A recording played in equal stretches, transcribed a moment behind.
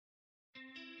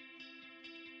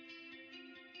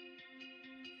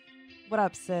What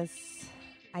up, sis?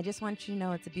 I just want you to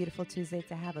know it's a beautiful Tuesday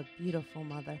to have a beautiful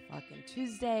motherfucking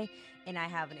Tuesday. And I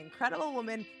have an incredible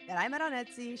woman that I met on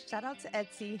Etsy. Shout out to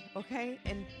Etsy, okay?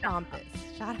 And Pompous.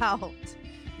 Shout out.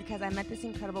 Because I met this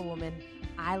incredible woman,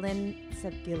 Island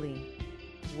Sebgili.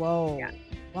 Whoa. Yeah.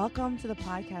 Welcome to the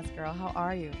podcast, girl. How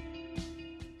are you?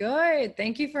 Good.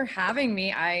 Thank you for having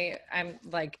me. I'm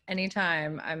like,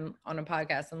 anytime I'm on a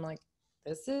podcast, I'm like,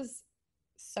 this is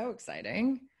so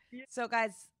exciting. So,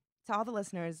 guys, to all the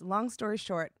listeners, long story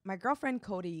short, my girlfriend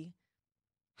Cody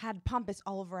had Pompous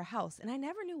all over her house, and I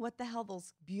never knew what the hell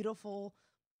those beautiful,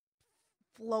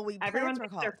 flowy Everyone plants were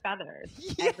thinks called. they're feathers.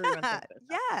 Yeah, Everyone thinks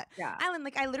they're feathers. yeah. Island,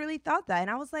 like I literally thought that, and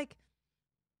I was like,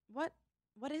 "What?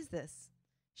 What is this?"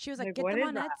 She was like, Like, "Get what them is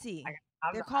on that? Etsy.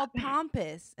 How's They're that? called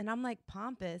Pompous," and I'm like,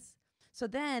 "Pompous." So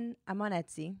then I'm on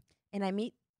Etsy, and I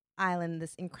meet Island,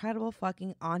 this incredible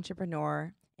fucking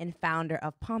entrepreneur and founder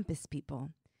of Pompous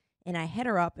People, and I hit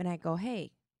her up and I go,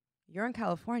 "Hey, you're in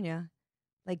California.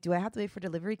 Like, do I have to wait for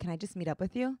delivery? Can I just meet up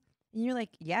with you?" And you're like,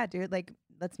 "Yeah, dude. Like,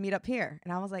 let's meet up here."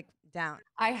 And I was like, "Down."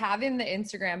 I have in the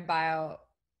Instagram bio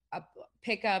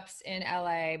pickups in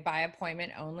LA by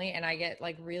appointment only. And I get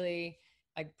like really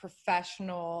like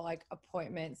professional, like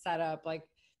appointment set up, like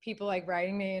people like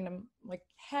writing me and I'm like,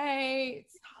 hey,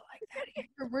 it's not like that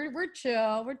here. We're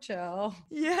chill. We're chill.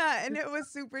 Yeah, and it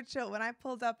was super chill. When I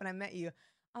pulled up and I met you,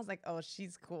 I was like, "Oh,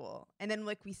 she's cool." And then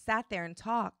like we sat there and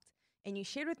talked, and you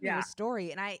shared with me your Yeah.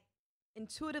 story, and I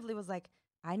intuitively was like,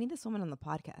 "I need this woman on the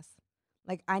podcast.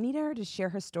 Like, I need her to share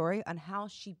her story on how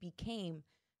she became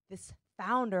this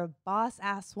founder, boss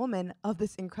ass woman of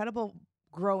this incredible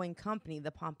growing company,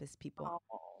 the Pompous People."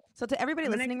 Oh. So to everybody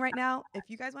I'm gonna listening right now, if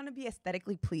you guys want to be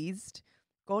aesthetically pleased,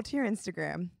 go to your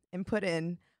Instagram and put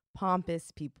in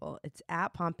Pompous People. It's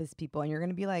at Pompous People, and you're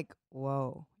gonna be like,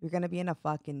 "Whoa!" You're gonna be in a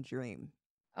fucking dream.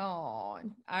 Oh,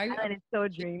 And it's so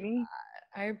dreamy.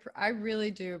 I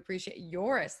really do appreciate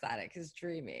your aesthetic is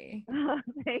dreamy.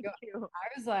 Thank Yo- you.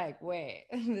 I was like, wait,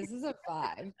 this is a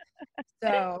vibe.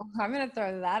 So I'm gonna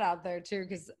throw that out there too,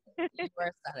 because your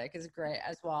aesthetic is great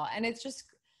as well. And it's just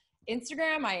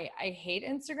Instagram. I hate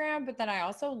Instagram, but then I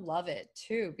also love it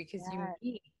too because you Yes.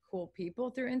 meet cool people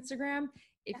through Instagram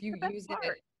if That's you the best use part.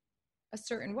 it a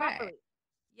certain way. Properly.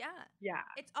 Yeah, Yeah.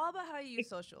 it's all about how you use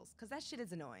socials, because that shit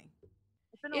is annoying.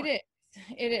 It's annoying. It is.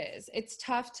 It is. It's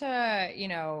tough to,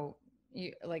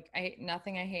 you like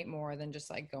nothing I hate more than just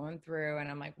like going through and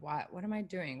I'm like, what am I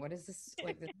doing? What is this?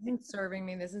 Like, this isn't serving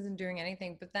me. This isn't doing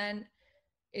anything. But then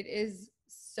it is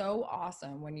so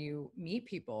awesome when you meet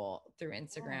people through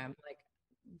Instagram. Like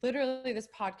literally this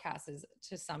podcast is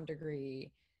to some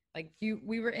degree, like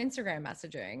we were Instagram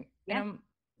messaging Yeah. and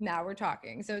now we're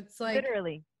talking. So it's like,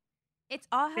 Literally. It's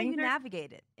all how you Things are-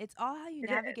 navigate it. It's all how you It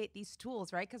is. navigate these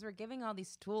tools, right? Because we're giving all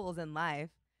these tools in life.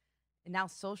 And now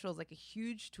social is like a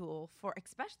huge tool for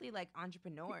especially like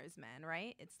entrepreneurs, man,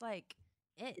 right? It's like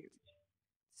it.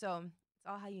 So it's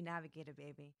all how you navigate it,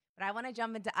 baby. But I want to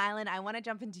jump into Island. I want to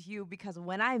jump into you because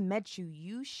when I met you,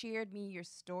 you shared me your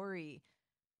story.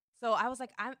 So I was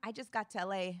like, I just got to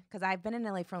LA because I've been in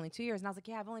LA for only 2 years. And I was like,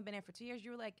 yeah, I've only been here for 2 years.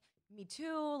 You were like, me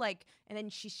too. Like, and then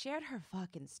she shared her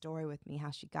fucking story with me, how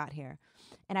she got here.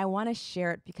 And I want to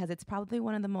share it because it's probably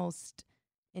one of the most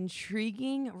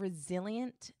intriguing,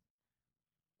 resilient,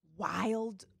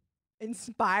 wild,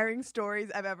 inspiring stories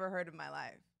I've ever heard in my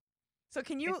life. So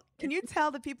can you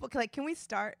tell the people, like, can we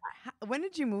start? When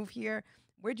did you move here?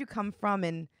 Where'd you come from?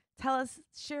 And tell us,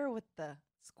 share with the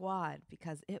squad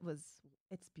because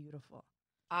it's beautiful.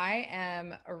 I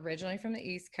am originally from the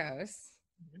East Coast.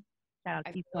 Shout out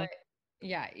I to East feel Coast. like,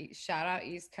 yeah, shout out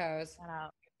East Coast Shout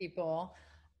out. people.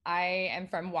 I am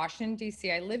from Washington, D.C.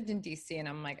 I lived in D.C. and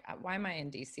I'm like, why am I in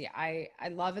D.C.? I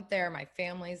love it there. My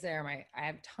family's there. I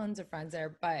have tons of friends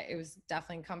there, but it was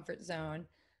definitely comfort zone.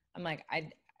 I'm like, I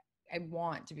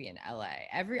want to be in LA.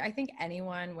 I think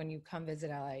anyone, when you come visit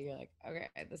LA, you're like, okay,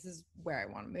 this is where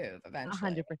I want to move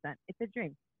eventually. 100%. It's a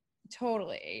dream.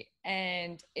 Totally.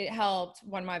 And it helped.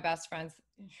 One of my best friends,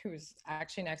 who was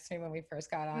actually next to me when we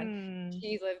first got on,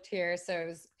 she lived here.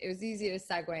 So it was easy to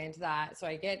segue into that. So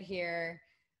I get here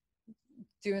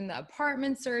doing the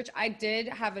apartment search. I did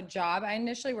have a job. I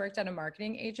initially worked at a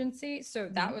marketing agency. So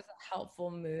that was a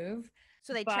helpful move.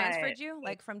 So they But- transferred you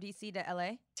like from DC to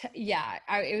LA? Yeah,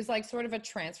 it was like sort of a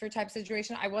transfer type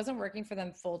situation. I wasn't working for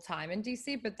them full time in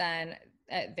DC, but then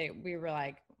they were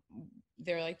like,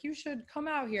 you should come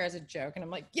out here as a joke, and I'm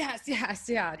like, yes,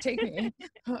 yeah, take me,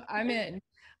 I'm in.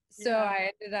 So Yeah.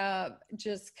 I ended up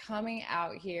just coming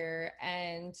out here,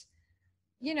 and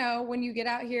when you get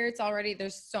out here, it's already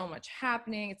there's so much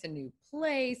happening. It's a new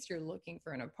place. You're looking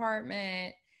for an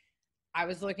apartment. I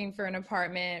was looking for an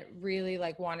apartment, really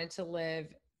like wanted to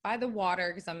live by the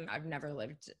water because I've never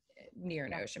lived near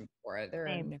an Yeah. ocean before. There are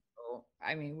Same. no,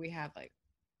 I mean, we have like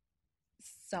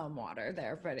some water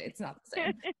there, but it's not the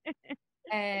same.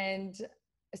 And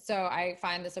so I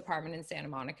find this apartment in Santa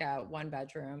Monica, 1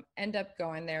 bedroom, end up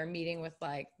going there, meeting with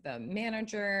like the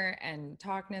manager and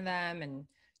talking to them. And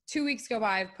 2 weeks go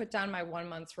by, I've put down my 1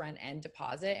 month's rent and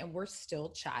deposit, and we're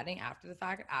still chatting after the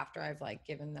fact, after I've like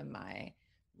given them my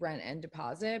rent and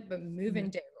deposit. But move-in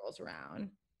day rolls around.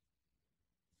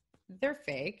 They're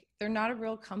fake. They're not a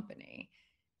real company.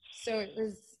 So it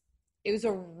was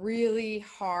a really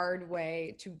hard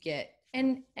way to get,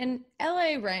 and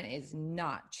LA rent is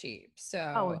not cheap.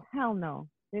 So Oh, hell no.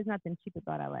 There's nothing cheap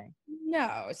about LA.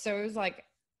 no. So it was like,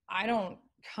 I don't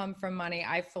come from money.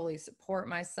 I fully support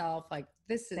myself. Like,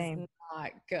 this is Same.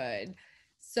 not good.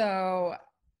 So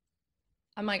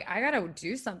I'm like, I got to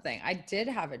do something. I did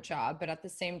have a job, but at the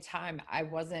same time, I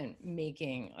wasn't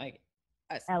making like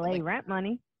LA like, rent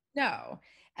money. no.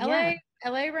 Yeah.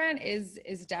 LA rent is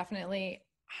definitely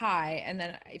high, and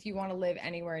then if you want to live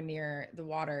anywhere near the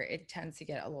water, it tends to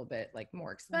get a little bit like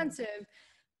more expensive.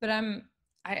 But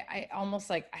I almost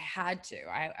like I had to.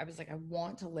 I was like, I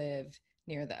want to live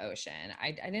near the ocean.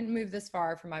 I didn't move this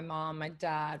far from my mom, my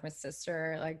dad, my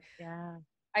sister. Like, Yeah.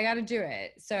 I got to do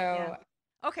it. So Yeah.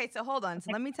 Okay, so hold on.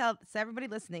 So let me tell everybody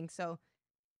listening. So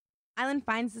Island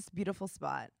finds this beautiful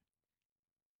spot,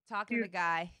 talking to the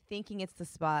guy, thinking it's the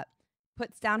spot,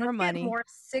 puts down her Let's get money. more.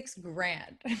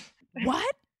 $6,000.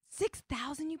 What?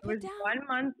 6,000 you It was put down? 1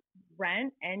 month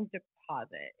rent and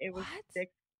deposit. It was What?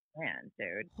 $6,000,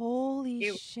 dude. Holy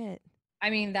It- shit. I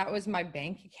mean, that was my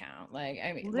bank account. Like,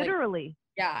 I mean, like, Literally.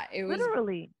 yeah, it was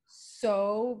Literally.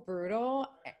 so brutal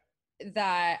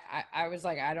that I was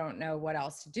like, I don't know what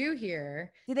else to do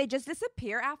here. Did they just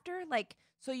disappear after? Like,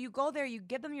 so you go there, you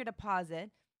give them your deposit,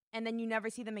 and then you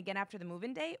never see them again after the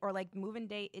move-in date? Or like move-in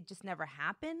date, it just never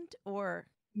happened? Or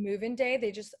Move-in day,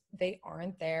 they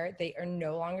aren't there. They are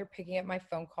no longer picking up my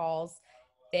phone calls.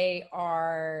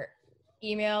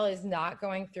 Email is not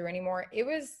going through anymore.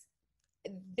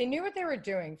 They knew what they were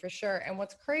doing for sure. And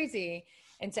what's crazy,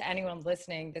 and to anyone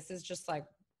listening, this is just like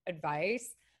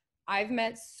advice. I've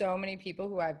met so many people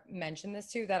who I've mentioned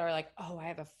this to that are like, oh, I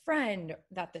have a friend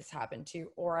that this happened to,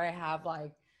 or I have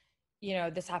like,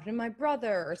 this happened to my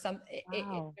brother or something.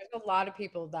 Wow. There's a lot of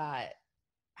people that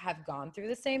have gone through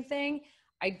the same thing.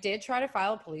 I did try to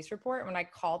file a police report. When I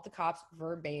called the cops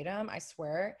verbatim, I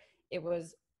swear it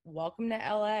was, welcome to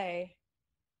LA.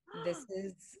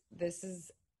 This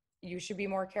is you should be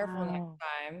more careful next Wow.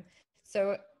 time.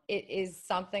 So it is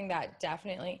something that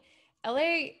definitely,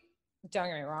 LA, don't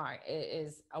get me wrong, it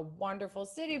is a wonderful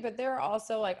city, but there are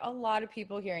also like a lot of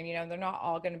people here, and they're not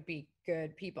all going to be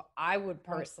good people. I would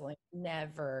personally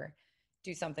never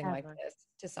do something like Ever. this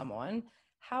to someone.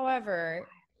 However,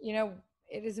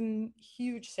 it is a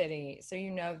huge city, so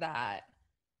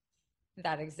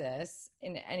that exists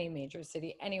in any major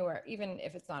city, anywhere, even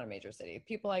if it's not a major city.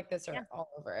 People like this are all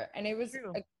over it. And it was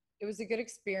True. a good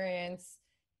experience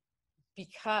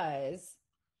because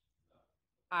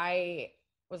I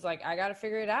was like, I got to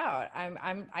figure it out.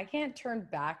 I can't turn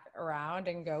back around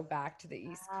and go back to the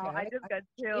East Coast. I just got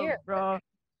chills, here. bro.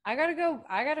 I got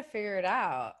to figure it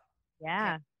out.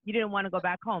 Yeah. You didn't want to go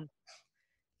back home.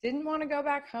 Didn't want to go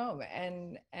back home.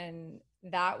 And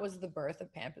that was the birth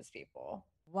of Pampas People.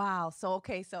 wow. So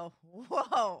okay, so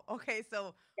whoa. Okay,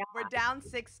 so we're down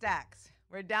 6 stacks.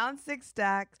 We're down 6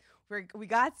 stacks. We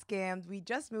got scammed. We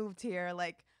just moved here.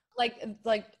 Like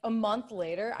a month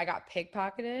later, I got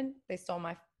pickpocketed. They stole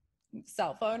my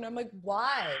cell phone. I'm like,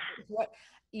 why? What?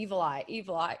 Evil eye,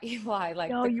 evil eye, evil eye. Like,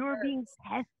 No, you were being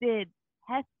tested.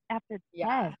 Test after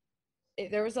test.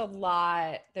 There was a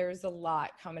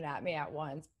lot coming at me at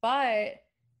once, but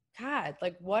God,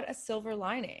 like, what a silver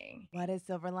lining. what is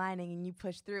silver lining? And you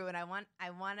push through. And I want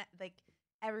to, like,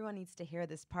 everyone needs to hear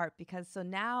this part, because so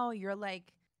now you're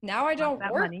like, Now I don't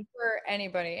that work money. for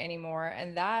anybody anymore.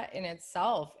 And that in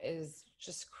itself is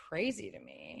just crazy to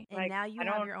me. and Like, now you I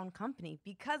have don't- your own company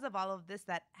because of all of this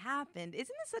that happened.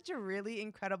 Isn't this such a really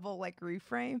incredible like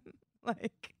reframe?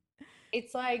 Like,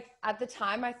 It's like, at the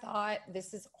time I thought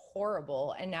this is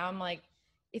horrible. And now I'm like,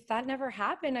 if that never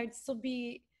happened, I'd still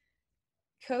be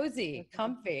cozy,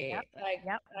 comfy. Yep. Like,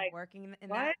 Yep. Like, working in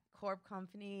what? that corp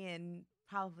company and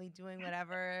probably doing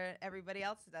whatever everybody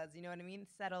else does, you know what I mean?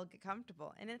 Settle, get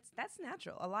comfortable. And that's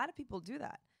natural. A lot of people do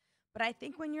that. But I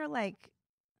think when you're like,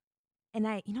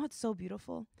 it's so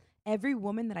beautiful. Every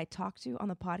woman that I talk to on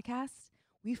the podcast,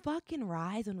 we fucking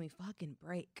rise when we fucking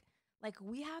break. Like,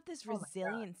 we have this Oh my God.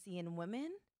 resiliency in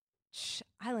women.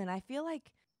 Island, I feel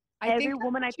like I Every think that's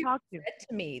woman I what you talk to. said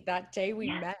to me that day we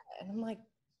Yes. met. And I'm like,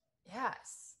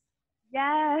 yes.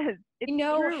 Yes. It's You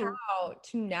know true. how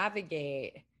to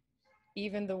navigate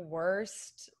even the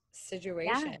worst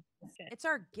situation. Yeah. It's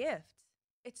our gift.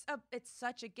 It's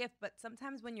such a gift, but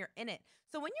sometimes when you're in it.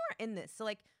 So when you were in this, so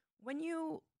like when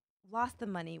you lost the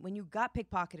money, when you got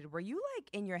pickpocketed, were you like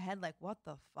in your head like what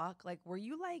the fuck? Like were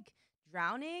you like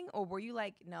drowning or were you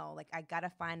like no, like I got to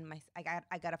find my way.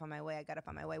 I got to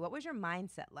find my way. What was your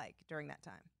mindset like during that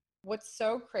time? What's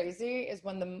so crazy is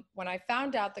when I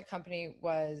found out the company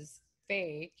was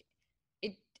fake,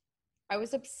 it I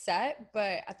was upset,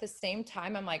 but at the same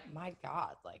time I'm like, my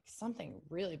God, like something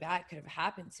really bad could have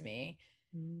happened to me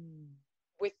Mm.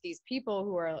 with these people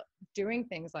who are doing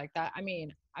things like that. I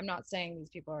mean, I'm not saying these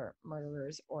people are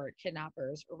murderers or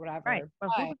kidnappers or Right. whatever, But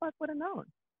who but the fuck would have known?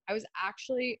 I was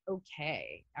actually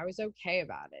okay. I was okay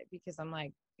about it because I'm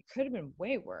like, it could have been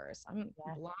way worse. I'm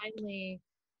Yes. blindly,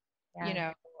 you Yes.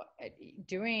 know,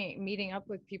 meeting up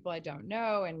with people I don't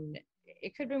know, and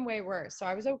it could have been way worse. So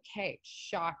I was okay,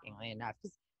 shockingly enough,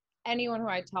 because anyone who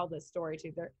I tell this story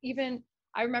to, they're even,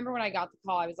 I remember when I got the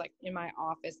call, I was like in my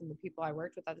office, and the people I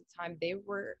worked with at the time, they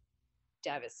were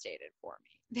devastated for me.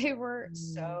 They were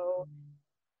so Mm.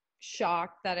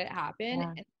 shocked that it happened.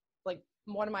 Yeah. And like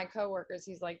one of my coworkers,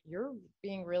 he's like, "You're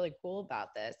being really cool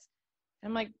about this." And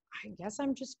I'm like, I guess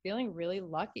I'm just feeling really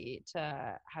lucky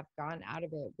to have gotten out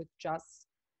of it with just,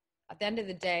 at the end of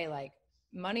the day, like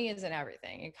money isn't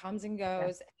everything. It comes and Yeah.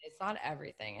 goes. And it's not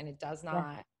everything. And it does Yeah.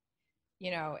 not,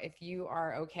 if you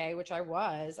are okay, which I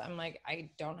was, I'm like,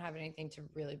 I don't have anything to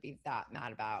really be that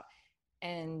mad about.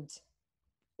 And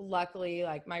luckily,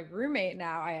 like my roommate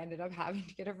now, I ended up having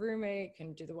to get a roommate,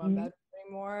 couldn't do the one Mhm. bedroom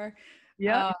anymore.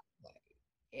 Yep.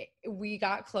 We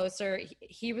got closer.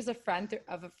 He was a friend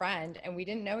of a friend, and we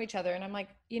didn't know each other. And I'm like,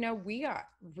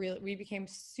 we became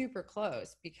super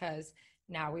close because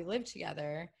now we live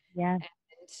together. Yes.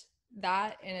 And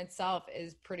that in itself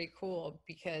is pretty cool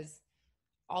because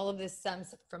all of this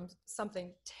stems from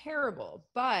something terrible.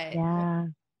 But Yeah.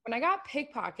 when I got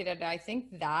pickpocketed, I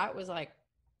think that was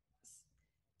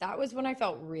when I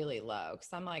felt really low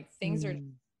because I'm like, things are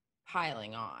Mm.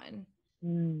 piling on.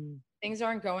 Mm. Things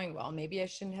aren't going well. Maybe I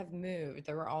shouldn't have moved.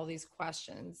 There were all these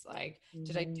questions like,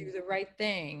 did I do Mhm. the right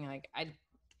thing?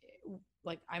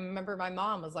 I remember my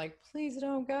mom was like, please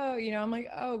don't go. I'm like,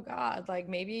 oh God, like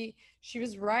maybe she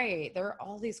was right. There are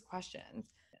all these questions.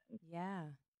 Yeah.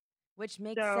 Which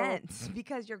makes So sense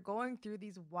because you're going through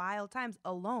these wild times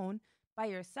alone by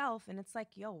yourself and it's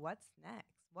like, yo, what's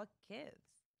next? What gives?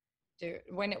 Dude,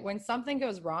 when something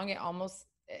goes wrong,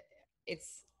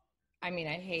 it's I mean,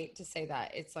 I hate to say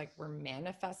that it's like we're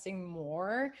manifesting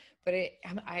more, but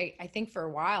I think for a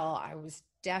while I was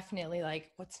definitely like,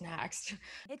 what's next?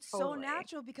 It's so Totally.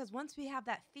 natural because once we have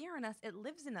that fear in us, it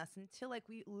lives in us until like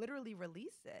we literally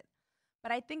release it.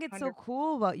 But I think it's so 100.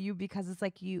 cool about you because it's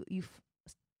like you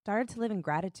started to live in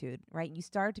gratitude, right? You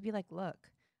started to be like,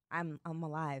 look, I'm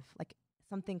alive. Like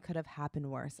something could have happened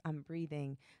worse. I'm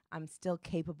breathing. I'm still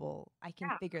capable. I can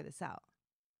Yeah, figure this out.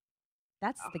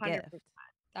 That's the 100%. gift.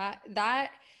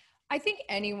 That I think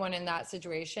anyone in that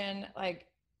situation, like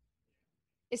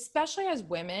especially as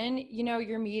women,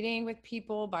 you're meeting with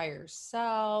people by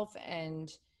yourself and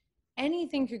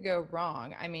anything could go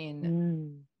wrong. I mean,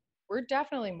 mm. we're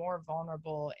definitely more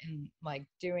vulnerable in like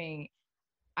doing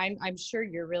I'm sure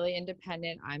you're really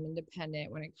independent. I'm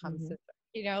independent when it comes Mhm.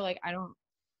 to like I don't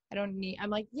need I'm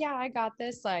like, yeah, I got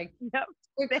this. Like Yep.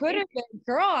 it could have been,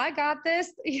 girl, I got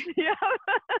this. Yeah.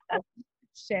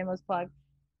 Shameless plug.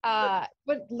 But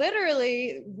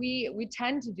literally we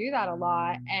tend to do that a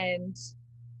lot, and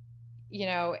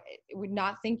we're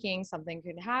not thinking something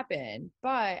could happen,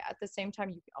 but at the same time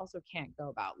you also can't go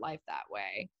about life that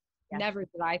way. Yeah. Never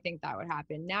did I think that would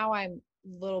happen. Now I'm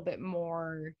a little bit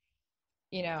more,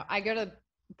 I go to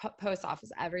post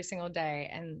office every single day,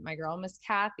 and my girl Miss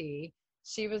Kathy,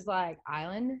 she was like,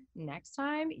 Island, next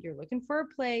time you're looking for a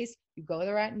place, you go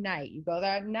there at night. You go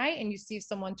there at night and you see if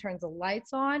someone turns the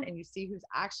lights on and you see who's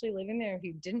actually living there. If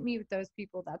you didn't meet with those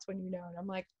people, that's when you know. And I'm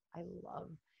like, I love,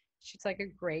 she's like a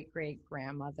great great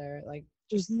grandmother, like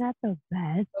Isn't just that the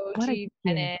best? What a OG gift.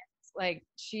 tenant. Like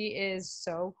she is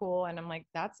so cool. And I'm like,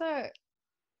 that's a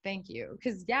thank you.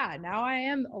 Because yeah, now I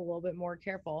am a little bit more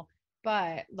careful.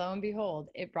 But lo and behold,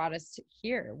 it brought us to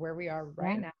here where we are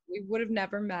right Yeah. now. We would have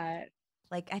never met.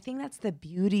 Like I think that's the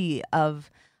beauty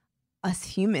of us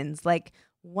humans. Like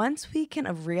once we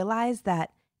can realize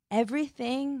that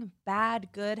everything bad,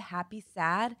 good, happy,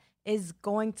 sad is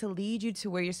going to lead you to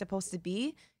where you're supposed to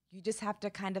be, you just have to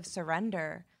kind of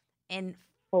surrender and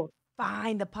Oh.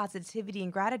 find the positivity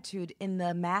and gratitude in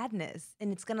the madness,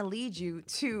 and it's going to lead you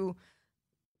to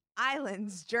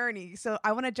Island's journey. So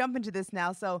I want to jump into this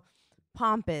now. So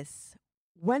Pompous,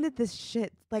 when did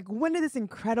this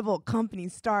incredible company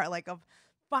start, like, of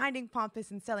finding Pompous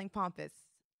and selling Pompous?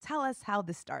 Tell us how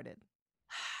this started.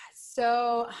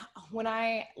 So when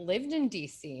I lived in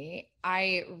DC,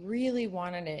 I really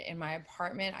wanted it in my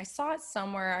apartment. I saw it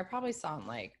somewhere. I probably saw it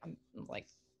like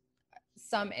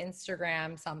some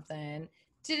Instagram something.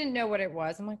 Didn't know what it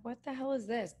was. I'm like, what the hell is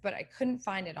this? But I couldn't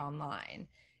find it online.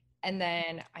 And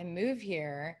then I move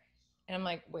here and I'm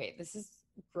like, wait, this is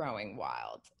growing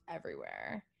wild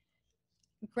everywhere.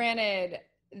 Granted,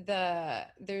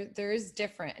 there is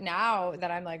different now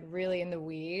that I'm like really in the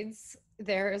weeds.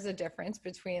 There is a difference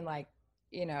between like,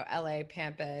 LA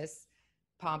Pampas,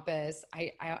 Pompous.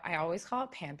 I always call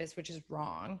it Pampas, which is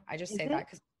wrong. I just Is say it? that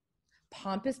because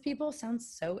pompous people sound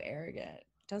so arrogant,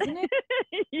 doesn't it?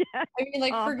 Yeah. I mean,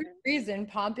 like for good Pompous. reason,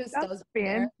 pompous That's does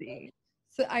fancy.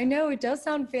 so I know it does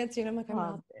sound fancy, and I'm like, I'm not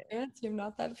Pompous. that fancy. I'm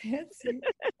not that fancy.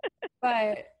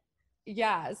 But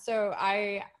yeah, so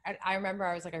I remember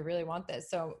I was like, I really want this.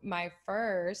 So my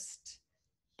first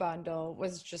bundle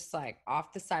was just like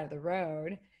off the side of the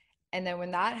road. And then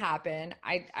when that happened,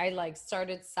 I like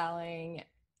started selling,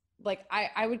 like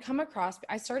I would come across,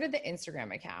 I started the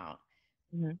Instagram account.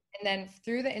 Mhm. And then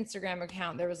through the Instagram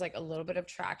account, there was like a little bit of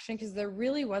traction because there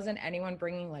really wasn't anyone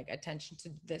bringing like attention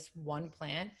to this one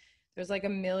plant. There's like a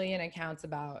million accounts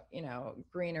about,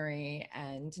 greenery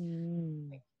and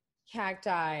Mm.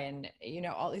 cacti and,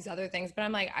 all these other things. But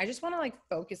I'm like, I just want to like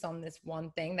focus on this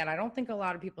one thing that I don't think a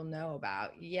lot of people know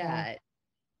about yet.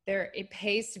 It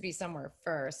pays to be somewhere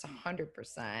first,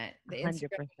 100%. The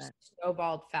Instagram 100%.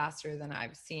 snowballed faster than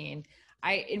I've seen.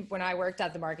 When I worked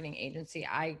at the marketing agency,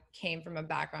 I came from a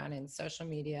background in social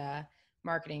media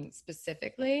marketing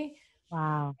specifically.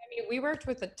 Wow. I mean, we worked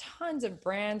with tons of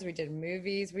brands. We did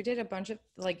movies. We did a bunch of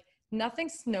like nothing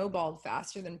snowballed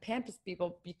faster than Pampas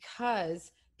people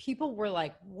because people were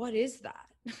like, "What is that?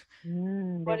 They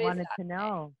What is wanted that to thing?"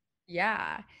 know.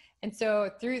 Yeah. And so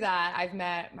through that, I've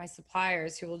met my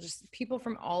suppliers who will people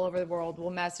from all over the world will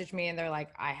message me and they're like,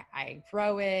 I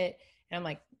grow it. And I'm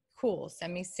like, cool,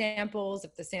 send me samples.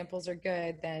 If the samples are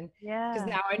good, then, because Yeah.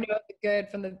 now I know the good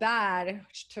from the bad,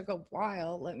 which took a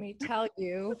while, let me tell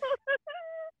you.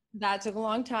 That took a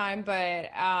long time, but,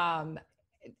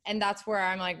 and that's where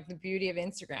I'm like the beauty of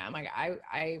Instagram. Like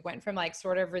I went from like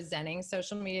sort of resenting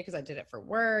social media because I did it for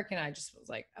work. And I just was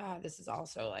like, oh, this is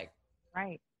also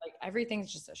Right. like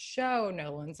everything's just a show.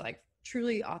 No one's like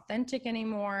truly authentic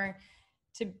anymore,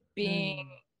 to being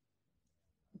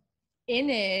Mm. in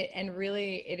it. And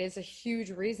really, it is a huge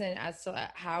reason as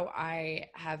to how I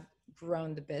have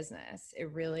grown the business. It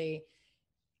really,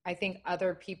 I think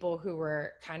other people who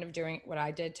were kind of doing what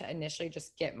I did to initially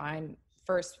just get mine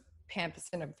first Pampas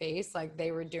in a vase, like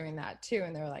they were doing that too.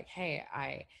 And they're like, hey,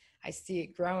 I see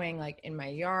it growing like in my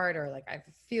yard, or like I have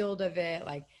a field of it.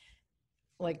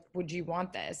 Like, would you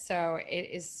want this? So it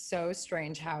is so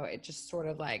strange how it just sort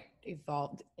of like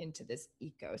evolved into this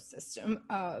ecosystem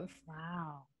of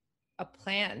Wow. a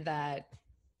plant that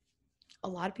a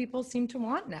lot of people seem to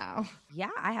want now. Yeah,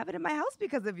 I have it in my house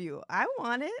because of you. I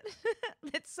want it.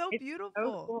 It's so It's beautiful.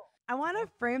 so cool. I want to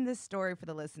frame this story for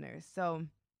the listeners. So,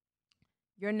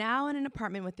 you're now in an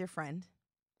apartment with your friend,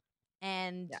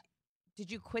 and Yeah.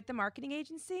 did you quit the marketing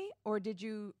agency, or did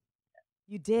you?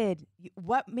 You did.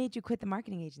 What made you quit the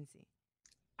marketing agency?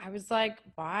 I was like,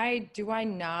 why do I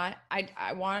not?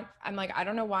 I'm like, I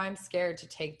don't know why I'm scared to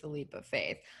take the leap of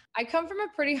faith. I come from a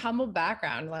pretty humble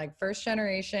background, like first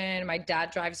generation. My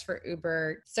dad drives for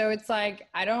Uber. So it's like,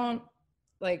 I don't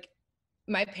like,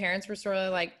 my parents were sort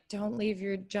of like, don't leave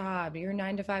your job. Your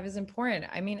 9 to 5 is important.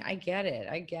 I mean, I get it.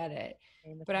 I get it.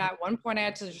 Same with But me. at one point I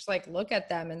had to just like look at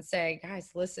them and say,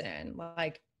 guys, listen,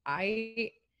 like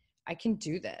I can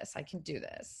do this. I can do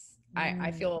this. I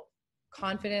Mm. feel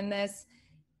confident in this.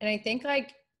 And I think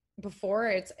like before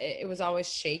it was always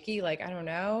shaky, like, I don't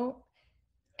know.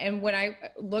 And when I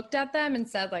looked at them and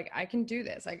said, like, I can do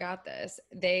this, I got this,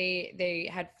 they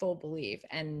had full belief.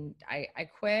 And I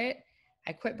quit.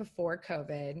 I quit before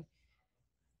COVID.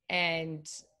 And,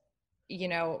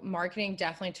 marketing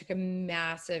definitely took a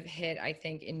massive hit, I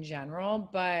think, in general.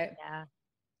 But Yeah.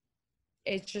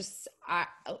 it's just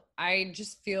I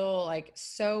just feel like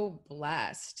so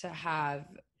blessed to have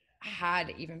had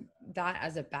even that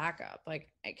as a backup, like,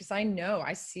 because I know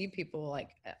I see people, like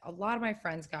a lot of my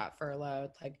friends got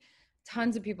furloughed, like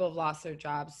tons of people have lost their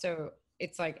jobs. So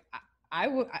it's like I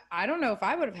don't know if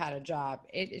I would have had a job.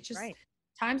 It's just Right.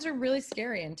 times are really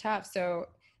scary and tough. So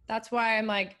that's why I'm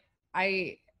like,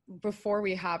 I before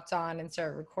we hopped on and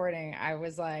started recording, I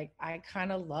was like, I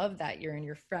kind of love that you're in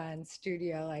your friend's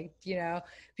studio, like, you know,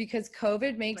 because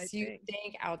COVID makes you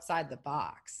think outside the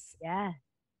box. Yeah.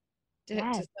 To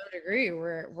some degree,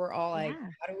 we're all like,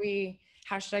 Yeah.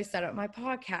 how should I set up my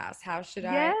podcast? How should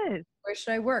Yes. where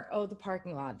should I work? Oh, the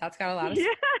parking lot. That's got a lot of Yeah.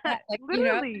 stuff. Like, you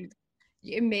know, Literally.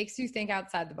 it makes you think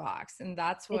outside the box. And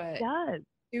that's It what does.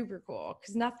 super cool,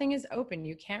 because nothing is open.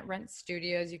 You can't rent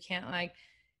studios. You can't like,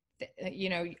 you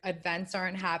know, events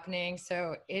aren't happening.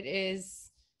 So it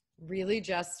is really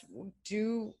just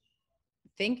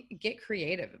get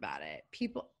creative about it.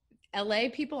 LA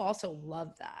people also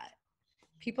love that.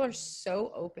 People are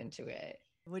so open to it.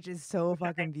 Which is so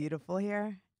fucking beautiful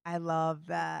here. I love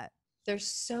that. They're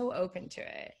so open to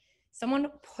it.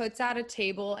 Someone puts out a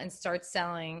table and starts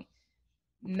selling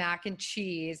mac and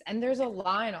cheese, and there's a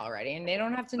line already, and they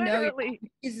don't have to know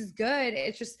cheese is good.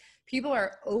 It's just people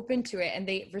are open to it and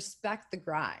they respect the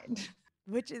grind.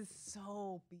 Which is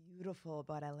so beautiful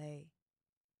about LA.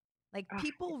 Like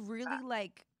people really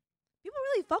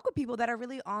fuck with people that are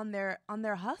really on their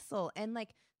hustle, and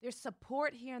like their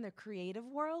support here in the creative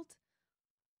world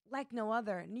like no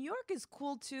other. New York is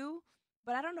cool too,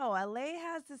 but I don't know, LA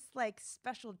has this like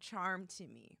special charm to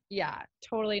me. Yeah,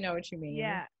 totally know what you mean.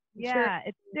 Yeah. Yeah,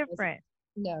 it's different.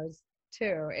 Knows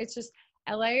too. It's just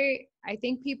LA, I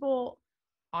think people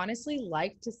honestly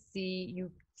like to see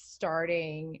you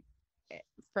starting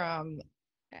from,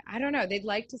 I don't know, they'd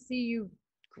like to see you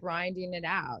grinding it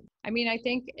out. I mean, I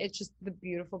think it's just the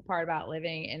beautiful part about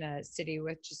living in a city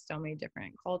with just so many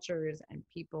different cultures and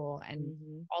people, and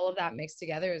all of that mixed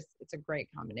together it's a great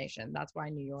combination. That's why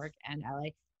New York and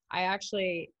LA.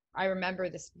 I remember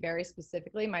this very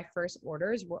specifically. My first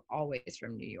orders were always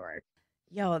from New York.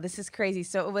 Yo, this is crazy.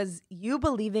 So it was you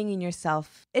believing in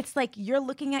yourself. It's like you're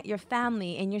looking at your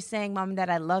family and you're saying, Mom and Dad,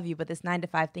 I love you, but this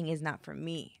 9-to-5 thing is not for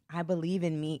me. I believe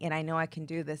in me and I know I can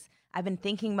do this. I've been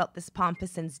thinking about this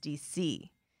Pampas since DC.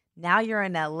 Now you're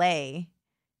in LA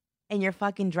and you're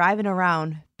fucking driving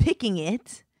around picking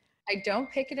it. I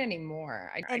don't pick it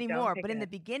anymore. But in the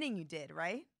beginning you did,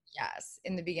 right? Yes,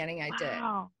 in the beginning I did.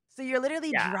 So you're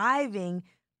literally driving,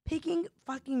 picking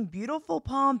fucking beautiful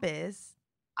Pampas.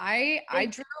 I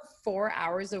drove 4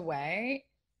 hours away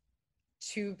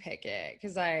to pick it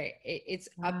because it's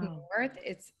up north.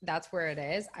 That's where it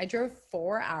is. I drove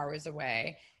 4 hours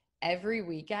away every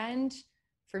weekend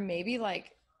for maybe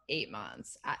like 8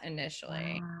 months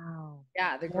initially. Wow.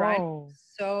 Yeah, the grind was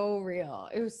so real.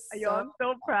 It was I'm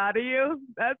so proud of you.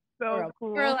 That's so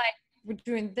cool. We're like, we're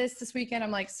doing this weekend. I'm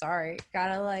like, sorry,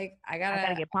 I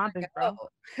gotta get Pampas, bro.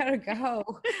 Gotta go.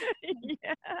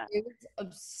 Yeah. It was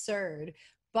absurd.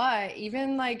 But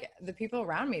even like the people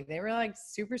around me, they were like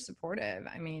super supportive.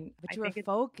 I mean, but you were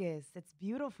focused. It's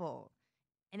beautiful.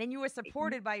 And then you were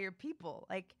supported by your people.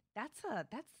 Like that's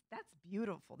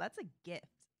beautiful. That's a gift.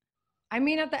 I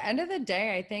mean, at the end of the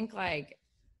day, I think like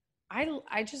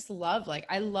I just love, like,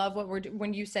 I love what we're doing.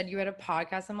 When you said you had a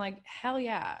podcast, I'm like, hell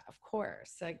yeah, of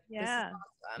course. Like, this is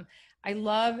awesome. I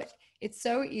love, it's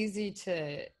so easy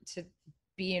to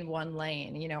be in one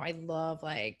lane. You know, I love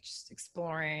like just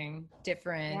exploring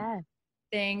different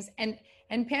things. And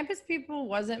Pampas People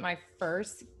wasn't my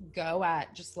first go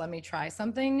at just let me try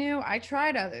something new. I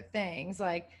tried other things.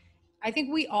 Like, I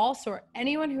think we all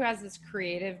anyone who has this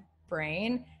creative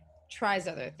brain tries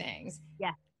other things.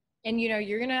 Yeah. And, you know,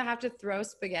 you're going to have to throw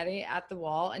spaghetti at the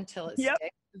wall until it sticks.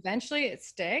 Eventually it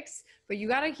sticks, but you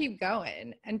got to keep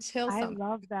going until I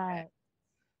love that.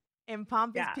 And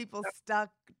Pampas People stuck,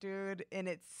 dude, and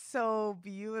it's so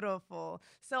beautiful.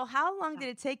 So how long did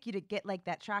it take you to get like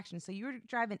that traction? So you were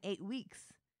driving 8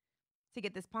 weeks to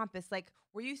get this Pampas. Like,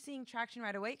 were you seeing traction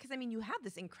right away? Because, I mean, you have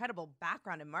this incredible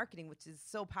background in marketing, which is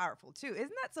so powerful too. Isn't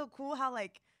that so cool how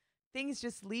like things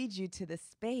just lead you to this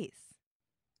space?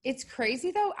 It's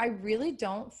crazy though. I really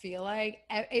don't feel like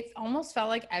it almost felt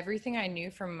like everything I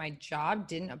knew from my job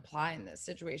didn't apply in this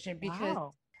situation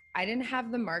because I didn't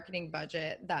have the marketing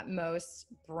budget that most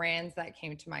brands that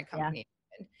came to my company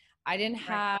did. I didn't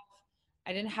have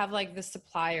like the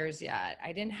suppliers yet.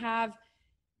 I didn't have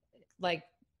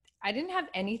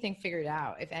anything figured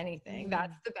out, if anything.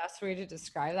 That's the best way to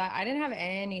describe that. I didn't have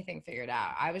anything figured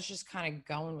out. I was just kind of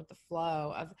going with the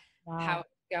flow of how it's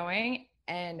going.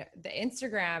 And the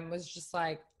Instagram was just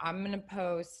like, I'm going to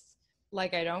post,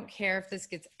 like, I don't care if this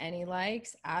gets any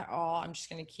likes at all. I'm just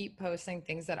going to keep posting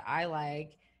things that I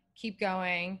like, keep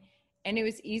going. And it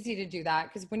was easy to do that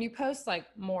because when you post like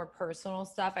more personal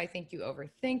stuff, I think you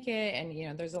overthink it. And, you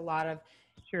know, there's a lot of,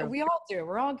 we all do,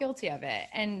 we're all guilty of it.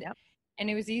 And, and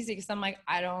it was easy because I'm like,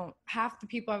 half the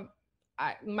people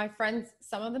my friends,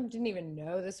 some of them didn't even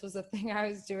know this was a thing I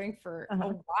was doing for a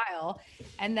Uh-huh. while.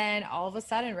 And then all of a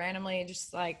sudden, randomly,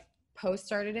 just like posts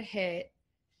started to hit,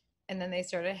 and then they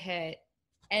started to hit.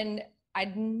 And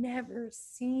I'd never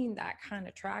seen that kind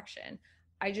of traction.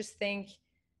 I just think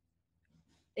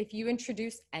if you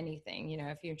introduce anything, you know,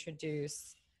 if you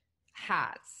introduce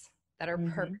hats that are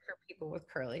perfect for people with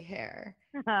curly hair,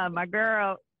 My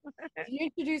girl. if you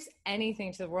introduce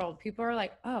anything to the world, people are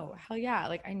like, oh, hell yeah,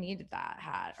 like I needed that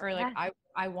hat. Or like, Yeah.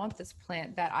 I want this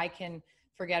plant that I can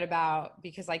forget about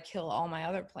because I kill all my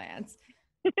other plants.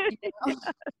 You know?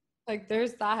 Like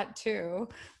there's that too.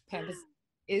 Pampas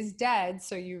is dead,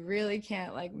 so you really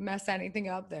can't like mess anything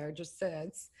up there, it just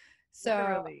sits. So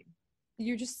Literally.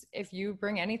 you just, if you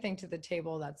bring anything to the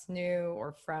table that's new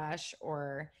or fresh,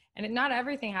 or not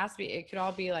everything has to be, it could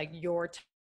all be like your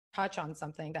touch on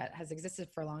something that has existed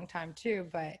for a long time too,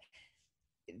 but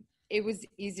it was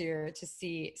easier to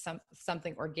see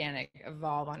something organic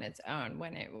evolve on its own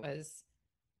when it was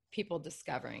people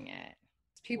discovering it.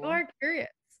 People Cool. are curious.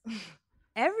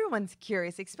 Everyone's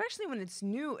curious, especially when it's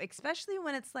new, especially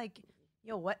when it's like,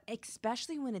 yo, what?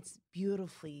 Especially when it's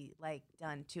beautifully like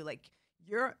done too. Like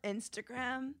your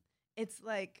Instagram, it's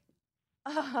like,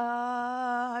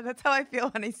 that's how I feel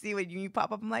when I see when you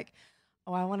pop up. I'm like,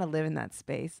 oh, I want to live in that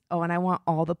space. Oh, and I want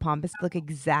all the pampas to look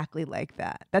exactly like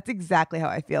that. That's exactly how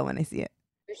I feel when I see it.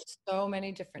 There's so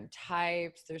many different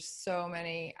types. There's so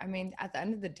many. I mean, at the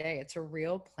end of the day, it's a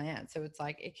real plant. So it's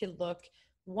like it could look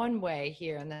one way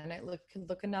here and then could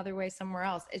look another way somewhere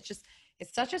else.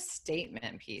 It's such a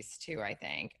statement piece too, I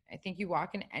think. I think you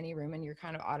walk in any room and you're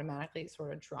kind of automatically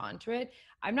sort of drawn to it.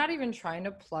 I'm not even trying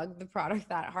to plug the product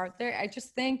that hard there. I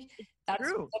just think that's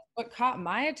True. what caught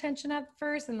my attention at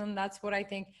first. And then that's what I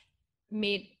think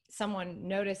made someone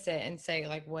notice it and say,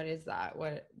 like, what is that?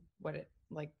 What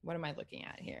am I looking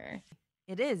at here?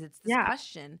 It is. It's this Yeah.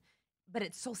 question, but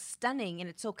it's so stunning and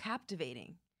it's so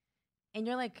captivating. And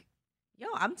you're like, yo,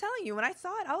 I'm telling you, when I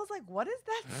saw it, I was like, what is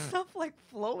that stuff like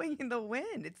flowing in the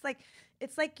wind? It's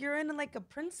like you're in like a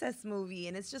princess movie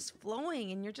and it's just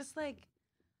flowing and you're just like,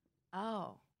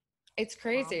 oh. It's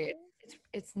crazy.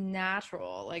 It's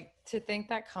natural. Like to think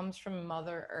that comes from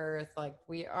Mother Earth, like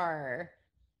we are,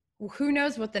 who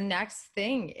knows what the next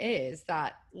thing is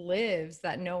that lives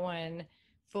that no one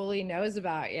fully knows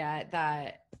about yet,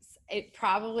 that it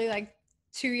probably like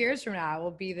 2 years from now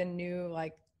will be the new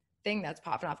like thing that's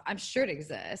popping off. I'm sure it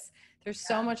exists. There's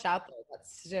so much out there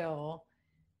that's still,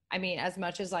 I mean, as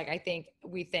much as like I think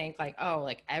we think like, oh,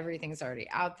 like everything's already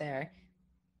out there,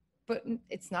 but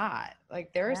it's not.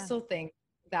 Like there are Yeah. still things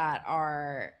that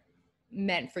are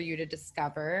meant for you to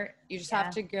discover. You just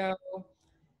have to go,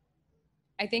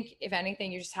 I think if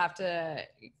anything, you just have to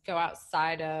go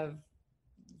outside of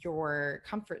your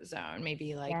comfort zone,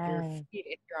 maybe like your Yes. feed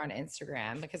if you're on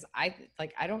Instagram, because I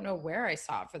don't know where I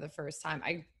saw it for the first time.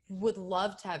 I would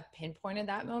love to have pinpointed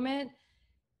that moment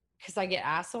because I get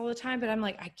asked all the time, but I'm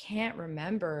like, I can't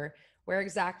remember where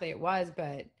exactly it was,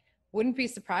 but wouldn't be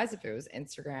surprised if it was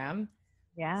Instagram.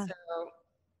 Yeah. So,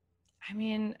 I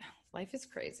mean, life is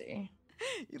crazy.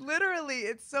 Literally,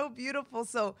 it's so beautiful.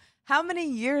 So, how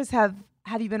many years have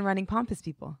you been running Pompous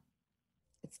People?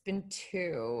 It's been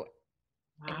 2.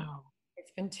 Wow.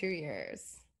 It's been 2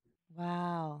 years.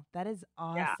 Wow, that is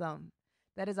Yeah. awesome.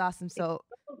 That is awesome. So,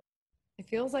 It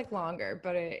feels like longer,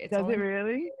 but it's Does only it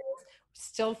really?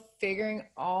 still figuring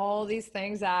all these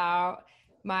things out.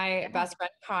 My best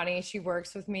friend Connie, she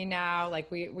works with me now.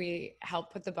 Like we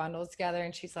help put the bundles together,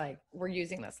 and she's like, we're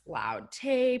using this loud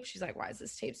tape. She's like, why is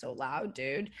this tape so loud,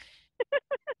 dude?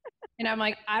 And I'm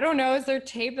like, I don't know. Is there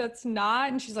tape that's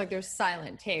not? And she's like, there's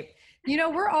silent tape. You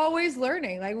know, we're always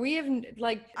learning. Like we have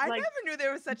I never knew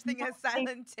there was such thing as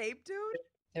silent tape, dude.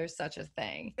 there's such a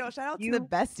thing. Yo, shout out to the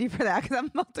bestie for that because I'm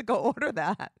about to go order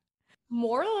that.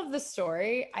 Moral of the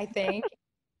story, I think,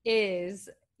 is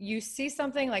you see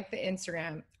something like the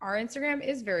Instagram. Our Instagram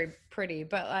is very pretty,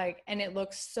 but like, and it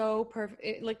looks so perfect.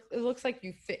 It looks like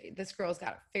this girl's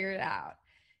got it figured out.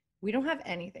 We don't have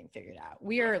anything figured out.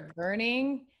 We are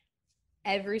learning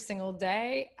every single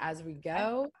day as we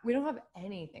go. We don't have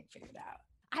anything figured out.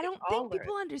 I don't all think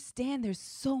people understand there's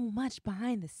so much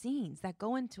behind the scenes that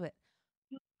go into it.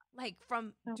 Like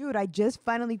from, dude, I just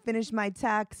finally finished my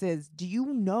taxes. Do you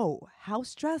know how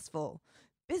stressful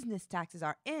business taxes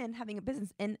are? And having a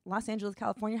business in Los Angeles,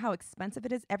 California, how expensive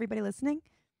it is. Everybody listening,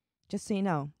 just so you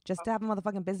know, just to have a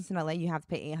motherfucking business in LA, you have to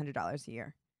pay $800 a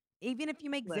year. Even if you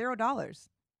make $0,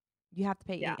 you have to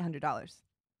pay $800.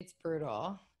 It's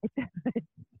brutal.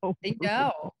 Oh, They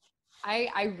know.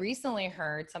 I recently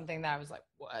heard something that I was like,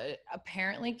 what?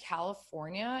 Apparently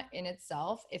California in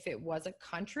itself, if it was a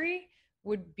country,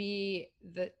 would be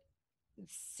the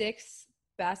sixth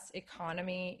best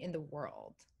economy in the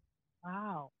world.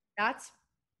 Wow. That's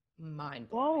mind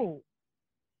blowing. Whoa.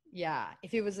 Yeah,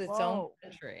 if it was its own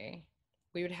country,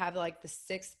 we would have like the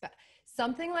sixth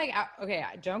something like, okay,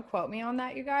 don't quote me on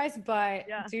that, you guys, but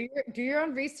do your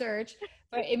own research.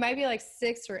 But it might be like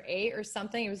 6 or 8 or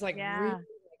something. It was like really,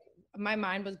 my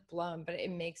mind was blown, but it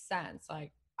makes sense.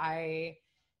 Like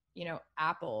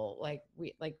Apple, like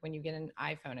when you get an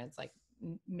iPhone, it's like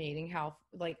made in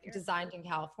designed in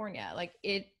California. Like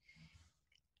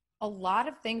a lot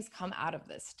of things come out of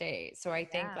this state. So I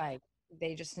think like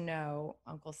they just know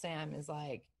Uncle Sam is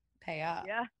like, pay up.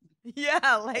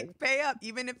 Yeah, like pay up.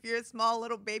 Even if you're a small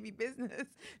little baby business,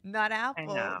 not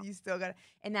Apple, you still got to.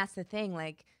 And that's the thing.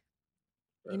 Like,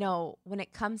 when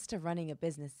it comes to running a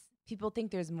business, people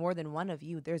think there's more than one of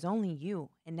you. There's only you.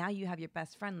 And now you have your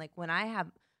best friend. Like when I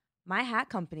have my hat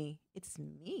company, it's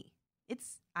me.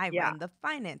 I run the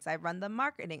finance. I run the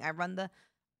marketing. I run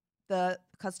the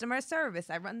customer service.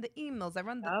 I run the emails. I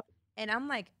run and I'm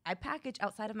like, I package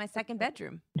outside of my second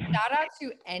bedroom. Shout out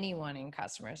to anyone in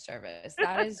customer service.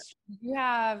 That is, you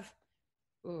have,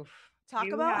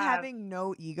 Talk about having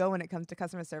no ego when it comes to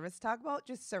customer service. Talk about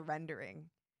just surrendering.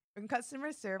 In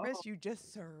customer service, you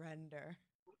just surrender.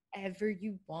 Whatever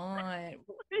you want.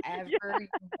 Whatever you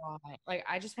want. Like,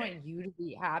 I just want you to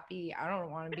be happy. I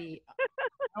don't want to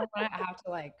have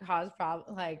to like cause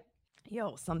problems. Like,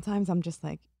 yo, sometimes I'm just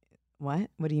like, what?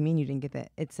 What do you mean you didn't get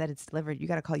that? It said it's delivered. You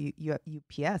got to call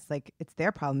UPS. Like, it's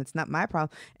their problem. It's not my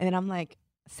problem. And then I'm like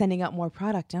sending out more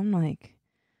product. I'm like,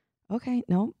 okay,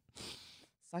 nope.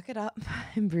 Suck it up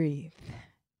and breathe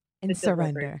and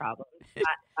surrender. Problem.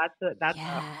 That's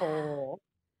a whole.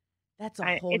 That's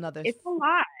a whole nother. It's a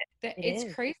lot.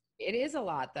 It's crazy. It is a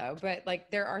lot though. But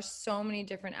like, there are so many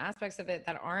different aspects of it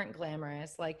that aren't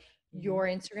glamorous. Like your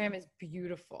Instagram is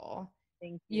beautiful.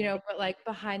 Thank you. But like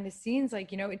behind the scenes,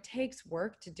 like, it takes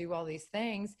work to do all these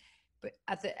things. But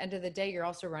at the end of the day, you're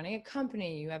also running a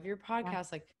company. You have your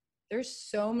podcast. Like there's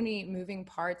so many moving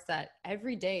parts that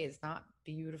every day is not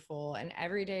beautiful and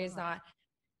every day is not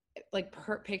like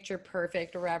picture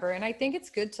perfect or whatever. And I think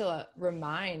it's good to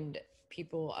remind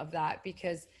people of that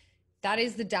because that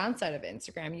is the downside of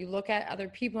Instagram. You look at other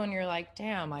people and you're like,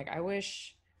 damn, like I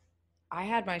wish I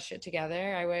had my shit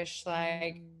together. I wish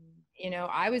like,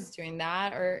 I was doing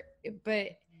that but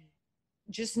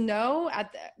just know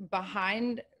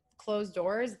behind closed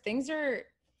doors, things are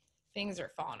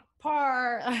falling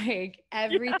apart. Like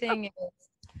everything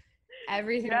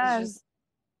is just,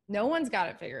 no one's got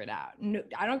it figured out. No,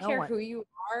 I don't care who you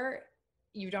are.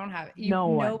 You don't have it.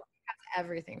 Nobody has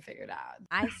everything figured out.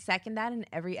 I second that in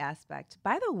every aspect.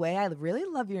 By the way, I really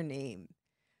love your name.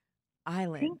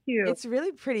 Island. Thank you. It's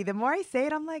really pretty. The more I say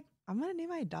it, I'm like, I'm going to name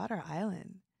my daughter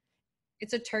Island.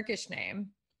 It's a Turkish name.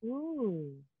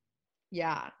 Ooh.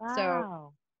 Yeah. Wow.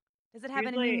 So does it have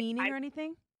any meaning or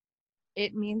anything?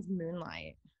 It means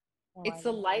moonlight. It's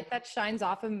the light that shines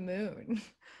off a moon.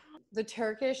 The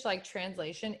Turkish like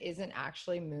translation isn't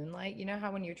actually moonlight. You know how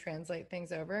when you translate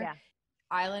things over,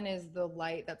 island is the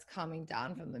light that's coming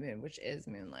down from the moon, which is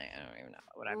moonlight. I don't even know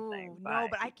what I'm saying. No,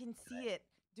 but I can see it.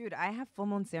 Dude, I have full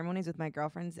moon ceremonies with my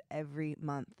girlfriends every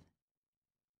month.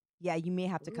 Yeah, you may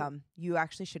have to come. You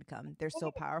actually should come. They're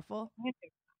so powerful.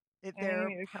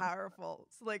 They're powerful.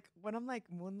 So like when I'm like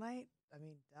moonlight, I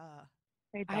mean, duh.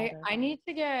 I need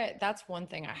to get, that's one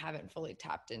thing I haven't fully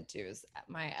tapped into is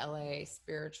my LA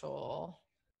spiritual.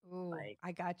 Ooh,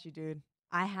 I got you, dude.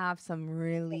 I have some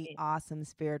really awesome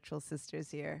spiritual sisters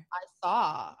here.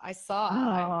 I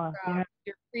saw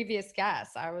your previous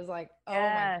guest. I was like, oh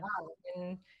my God,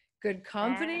 in good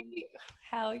company.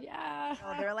 Hell yeah.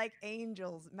 Oh, they're like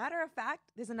angels. Matter of fact,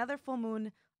 there's another full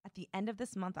moon at the end of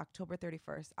this month, October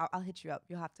 31st. I'll hit you up.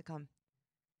 You'll have to come.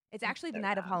 It's actually the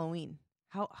night of Halloween.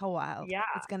 How wild. Yeah.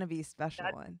 It's going to be a special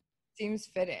one. Seems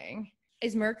fitting.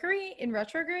 Is Mercury in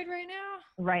retrograde right now?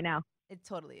 Right now. It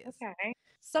totally is. Okay.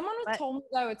 Someone told me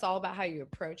though it's all about how you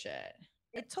approach it.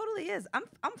 It totally is. I'm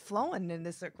flowing in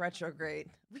this retrograde.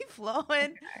 We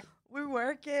flowing. We're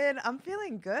working. I'm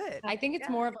feeling good. I think it's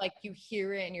more of like you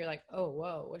hear it and you're like, oh,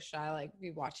 whoa, should I like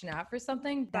be watching out for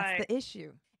something? That's the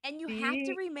issue. And you have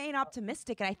to remain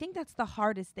optimistic. And I think that's the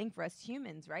hardest thing for us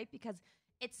humans, right? Because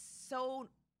it's so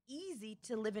easy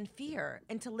to live in fear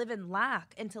and to live in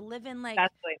lack and to live in like,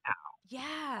 especially now.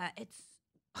 Yeah,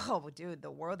 dude,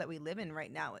 the world that we live in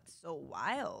right now, it's so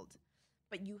wild.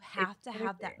 But you have to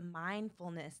have that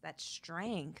mindfulness, that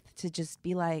strength to just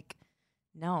be like,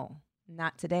 no,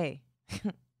 not today.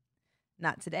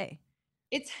 Not today.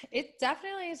 It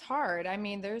definitely is hard. I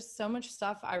mean, there's so much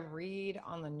stuff I read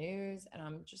on the news and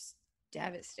I'm just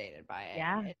devastated by it.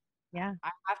 Yeah. Yeah. I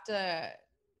have to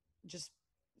just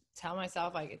tell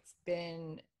myself like it's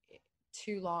been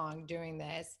too long doing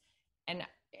this. And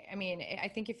I mean, I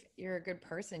think if you're a good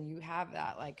person, you have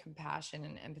that like compassion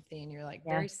and empathy, and you're like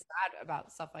Yes. very sad about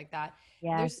stuff like that.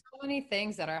 Yes. There's so many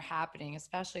things that are happening,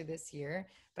 especially this year,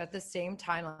 but at the same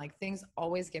time, like things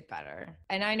always get better.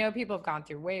 And I know people have gone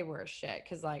through way worse shit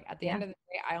because, like, at the end of the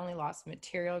day, I only lost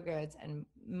material goods, and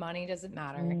money doesn't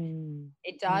matter. Mm.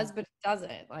 It does, but it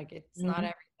doesn't. Like, it's not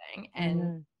everything.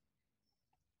 And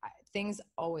things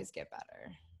always get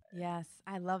better. Yes,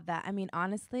 I love that. I mean,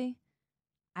 honestly,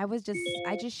 I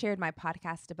just shared my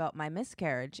podcast about my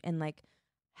miscarriage and like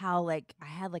how like I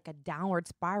had like a downward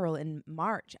spiral in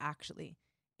March actually.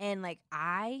 And like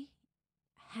I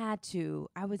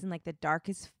was in like the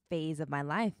darkest phase of my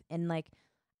life, and like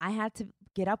I had to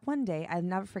get up one day. I'll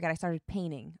never forget. I started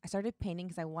painting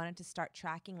because I wanted to start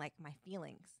tracking like my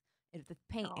feelings with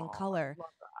paint and color.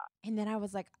 And then I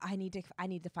was like, I need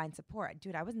to find support.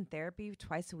 Dude, I was in therapy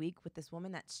twice a week with this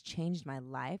woman that's changed my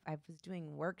life. I was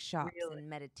doing workshops and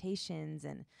meditations,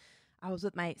 and I was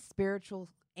with my spiritual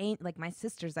like my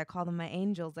sisters, I call them my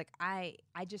angels. Like I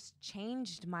just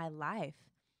changed my life.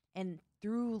 And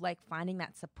through like finding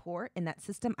that support in that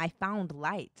system, I found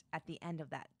light at the end of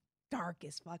that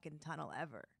darkest fucking tunnel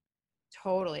ever.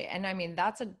 Totally. And I mean,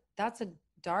 that's a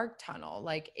dark tunnel.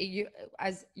 Like you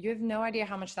have no idea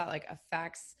how much that like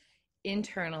affects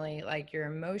internally, like your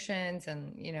emotions.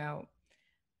 And, you know,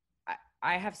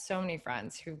 I have so many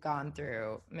friends who've gone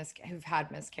through who've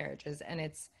had miscarriages, and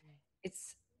it's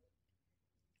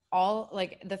all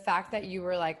like the fact that you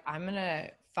were like, I'm going to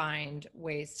find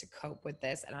ways to cope with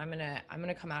this, and I'm going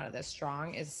to come out of this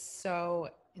strong is so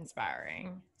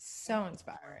inspiring. So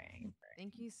inspiring.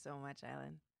 Thank you so much,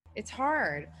 Eileen. It's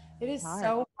hard. It is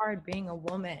so hard being a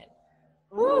woman.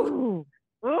 Ooh.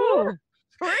 Ooh.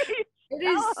 It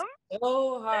is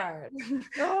so hard.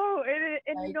 Oh,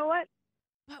 and you know what?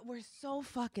 But we're so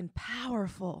fucking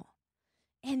powerful.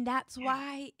 And that's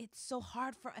why it's so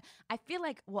hard I feel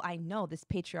like, well, I know this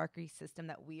patriarchy system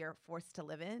that we are forced to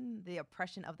live in, the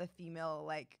oppression of the female,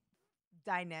 like,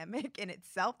 dynamic in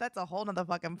itself, that's a whole nother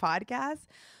fucking podcast.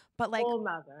 But, like,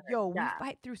 we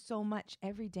fight through so much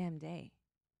every damn day.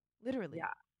 Literally. Yeah.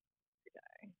 Every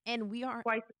day. And we are,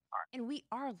 Twice as hard. and we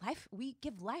are life, we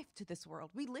give life to this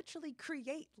world. We literally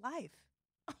create life.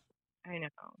 I know.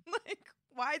 Like,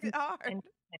 why is it hard?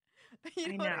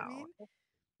 You know what I mean?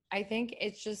 I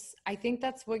think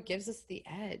that's what gives us the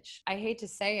edge. I hate to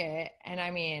say it. And I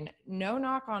mean, no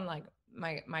knock on like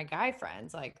my guy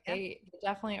friends. Like they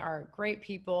definitely are great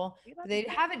people. They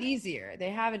have it easier.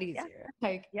 Yeah.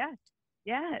 Like, yes.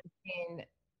 I mean,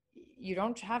 you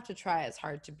don't have to try as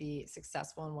hard to be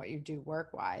successful in what you do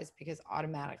work-wise, because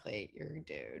automatically you're a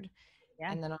dude.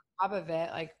 Yeah. And then on top of it,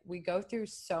 like we go through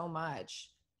so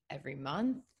much every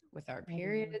month with our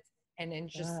periods and in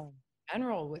just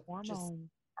general with just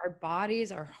our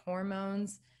bodies, our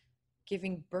hormones,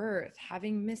 giving birth,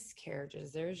 having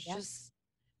miscarriages. There's just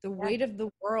the weight of the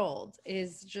world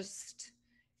is just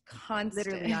constant.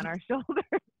 Literally on our shoulders.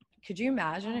 Could you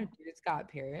imagine if dudes got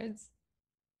periods?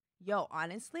 Yo,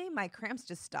 honestly, my cramps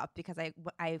just stopped because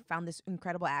I found this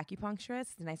incredible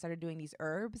acupuncturist, and I started doing these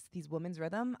herbs, these women's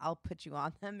rhythm. I'll put you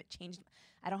on them. It changed.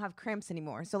 I don't have cramps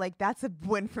anymore. So like that's a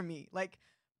win for me. Like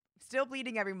still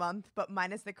bleeding every month, but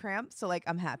minus the cramps. So like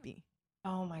I'm happy.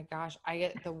 Oh my gosh, I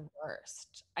get the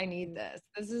worst. I need this.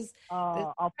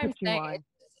 I'll put you on.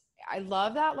 I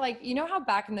love that. Like, you know how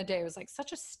back in the day it was like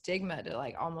such a stigma to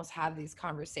like almost have these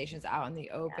conversations out in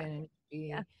the open and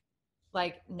be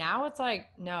like, now it's like,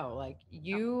 no, like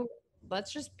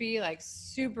let's just be like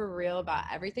super real about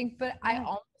everything. But I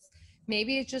almost,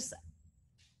 maybe it's just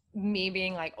me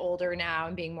being like older now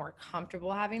and being more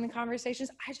comfortable having the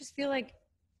conversations. I just feel like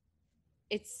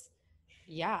it's,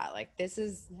 like this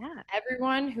is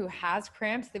everyone who has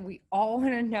cramps that we all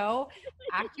want to know.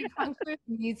 Acupuncture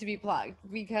needs to be plugged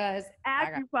because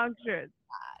acupuncture.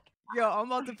 Yo, I'm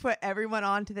about to put everyone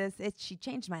onto this. She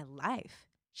changed my life.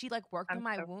 She like worked in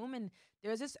my womb, and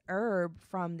there's this herb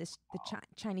from the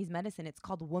Chinese medicine. It's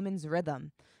called woman's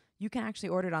rhythm. You can actually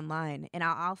order it online, and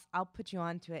I'll put you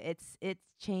onto it. It's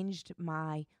changed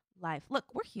my life. Look,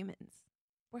 we're humans.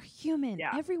 We're human.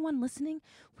 Yeah. Everyone listening,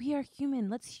 we are human.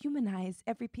 Let's humanize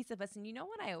every piece of us. And you know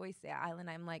what I always say, Island?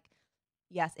 I'm like,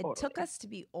 yes, it took us to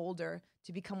be older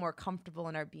to become more comfortable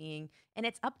in our being. And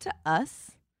it's up to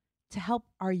us to help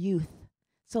our youth.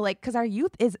 So like, because our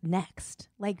youth is next.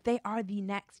 Like they are the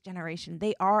next generation.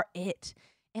 They are it.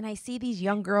 And I see these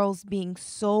young girls being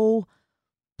so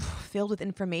filled with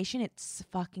information. It's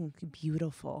fucking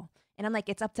beautiful. And I'm like,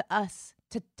 it's up to us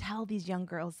to tell these young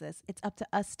girls this. It's up to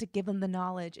us to give them the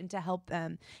knowledge and to help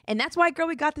them. And that's why Girl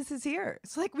We Got This is here.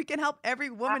 It's like we can help every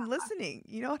woman listening.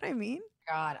 You know what I mean?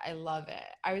 God, I love it.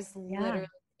 I was Yeah. literally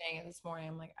saying it this morning.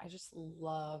 I'm like, I just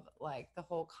love like the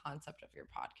whole concept of your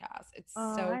podcast. It's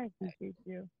Oh, so I appreciate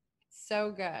you.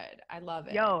 so good. I love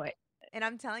it. Yo, And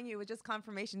I'm telling you, it was just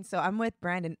confirmation. So I'm with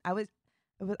Brandon. I was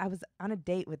on a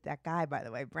date with that guy, by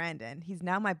the way, Brandon. He's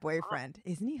now my boyfriend.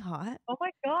 Isn't he hot? oh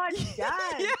my God,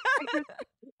 yes.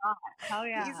 Hell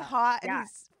yeah. He's hot and Yeah.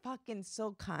 he's fucking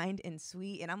so kind and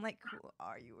sweet. And I'm like, who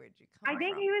are you? Where'd you come I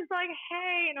think from? he was like,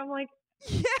 hey, and I'm like,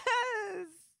 Yes.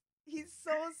 He's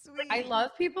so sweet. I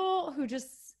love people who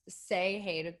just say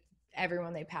hey to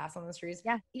everyone they pass on the streets.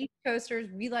 Yeah. East Coasters,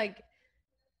 we like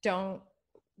don't.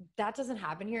 That doesn't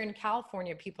happen here in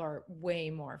California. People are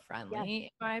way more friendly, in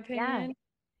my opinion.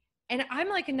 And I'm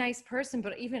like a nice person,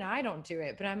 but even I don't do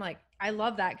it. But I'm like, I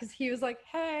love that because he was like,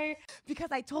 hey.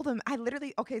 Because I told him,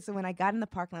 so when I got in the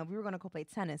parking lot, we were going to go play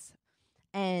tennis.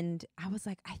 And I was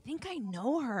like, I think I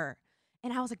know her.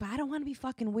 And I was like, but I don't want to be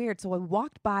fucking weird. So I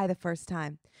walked by the first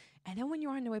time. And then when you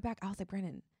were on the way back, I was like,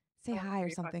 Brennan, say hi or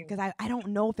be something. fucking Because I don't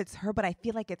know if it's her, but I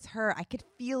feel like it's her. I could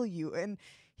feel you. And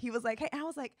he was like, hey, and I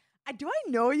was like, do I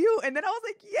know you? And then I was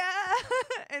like,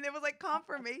 yeah. And it was like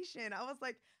confirmation. I was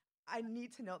like, I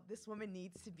need to know, this woman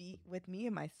needs to be with me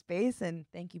in my space. And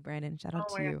thank you, Brandon. Shout out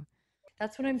Oh to my you.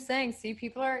 That's what I'm saying. See,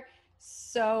 people are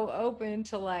so open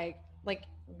to like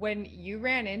when you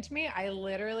ran into me, I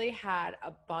literally had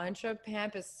a bunch of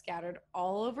pampas scattered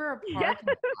all over a parking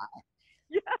lot.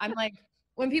 Yeah. I'm like,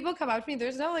 when people come up to me,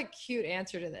 there's no like cute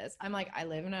answer to this. I'm like, I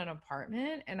live in an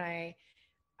apartment and I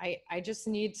just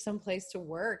need some place to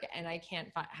work and I can't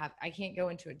I can't go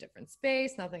into a different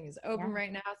space. Nothing is open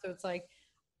right now. So it's like,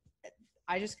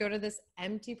 I just go to this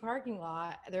empty parking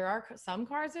lot. There are some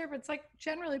cars there, but it's like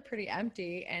generally pretty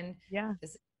empty. And Yeah.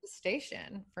 this is the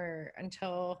station for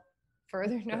until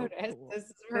further so notice. cool. This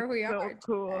is where we so are.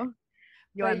 cool. today.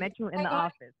 Yo, I But met you in my the God,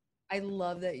 office. I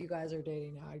love that you guys are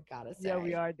dating now. I gotta say. Yeah,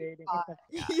 we are dating.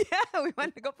 Yeah. Yeah, we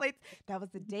wanted to go play. That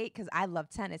was the date because I love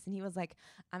tennis. And he was like,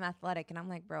 I'm athletic. And I'm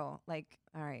like, bro, like,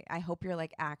 all right, I hope you're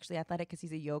like actually athletic because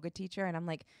he's a yoga teacher. And I'm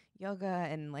like, yoga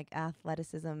and like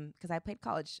athleticism. Because I played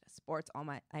college sports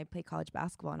I played college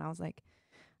basketball. And I was like,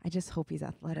 I just hope he's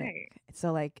athletic. Right.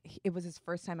 So like, it was his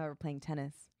first time ever playing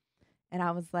tennis. And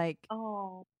I was like,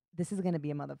 Oh, this is going to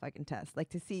be a motherfucking test. Like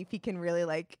to see if he can really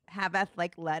like have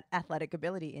athletic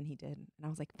ability. And he did. And I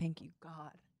was like, thank you,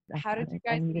 God. How did you athletic.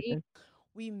 I guys needed meet? this.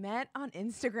 We met on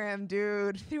Instagram,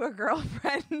 dude, through a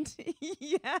girlfriend.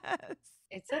 Yes.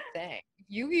 It's a thing.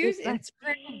 You use It's a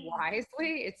Instagram thing.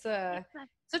 wisely. It's a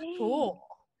thing. tool.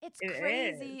 It's It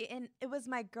crazy. And it was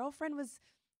my girlfriend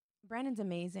Brandon's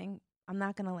amazing. I'm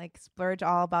not going to like splurge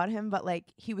all about him, but like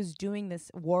he was doing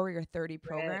this Warrior 30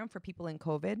 program for people in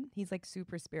COVID. He's like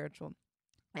super spiritual.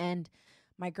 And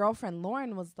my girlfriend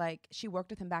Lauren was like, she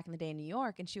worked with him back in the day in New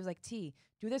York. And she was like, T,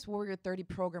 do this Warrior 30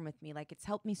 program with me. Like it's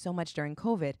helped me so much during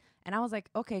COVID. And I was like,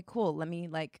 okay, cool. Let me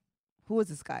like, who is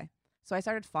this guy? So I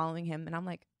started following him and I'm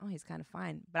like, oh, he's kind of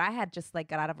fine. But I had just like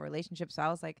got out of a relationship. So I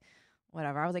was like,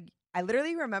 whatever. I was like, I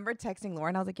literally remember texting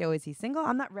Lauren. I was like, yo, is he single?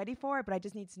 I'm not ready for it, but I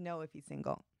just need to know if he's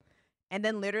single. And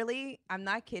then literally, I'm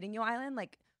not kidding you, Island,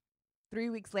 like 3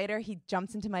 weeks later, he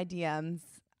jumps into my DMs.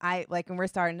 And we're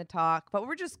starting to talk, but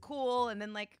we're just cool. And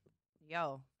then like,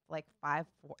 yo, like 5,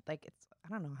 4, like it's, I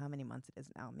don't know how many months it is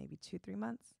now, maybe 2, 3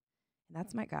 months. And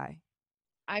that's my guy.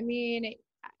 I mean,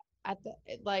 at the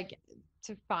like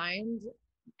to find,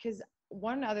 because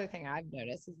one other thing I've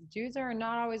noticed is dudes are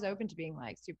not always open to being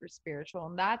like super spiritual,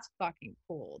 and that's fucking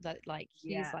cool. That like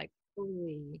he's like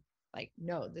fully like,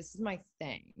 no, this is my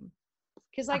thing.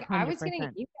 Because like I was getting 100%.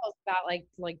 emails about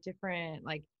like different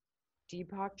like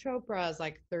Deepak Chopra's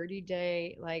like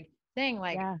 30-day like thing.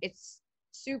 Like it's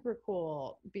super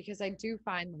cool because I do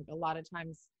find like a lot of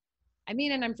times, I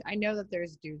mean, and I know that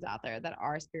there's dudes out there that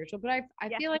are spiritual, but I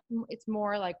feel like it's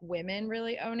more like women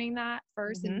really owning that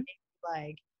first, and maybe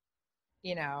like,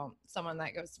 you know, someone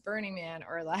that goes to Burning Man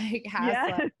or like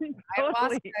has like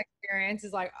ayahuasca experience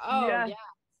is like, oh yeah,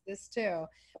 this too.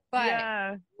 But I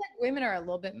feel like women are a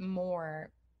little bit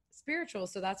more spiritual,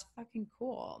 so that's fucking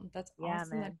cool. That's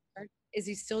awesome. man. Is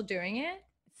he still doing it?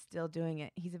 Still doing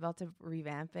it. He's about to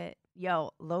revamp it.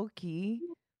 Yo, low key,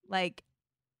 like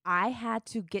I had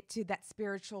to get to that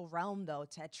spiritual realm though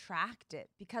to attract it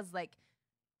because like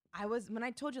when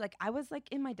I told you, like I was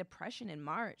like in my depression in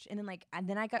March and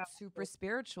then I got super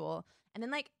spiritual. And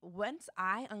then like once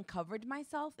I uncovered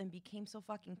myself and became so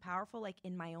fucking powerful, like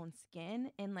in my own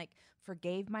skin and like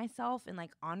forgave myself and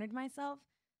like honored myself,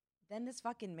 then this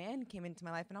fucking man came into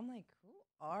my life and I'm like, who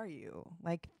are you?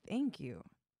 Like, thank you.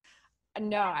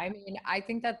 No, I mean, I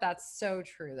think that that's so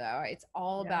true though. It's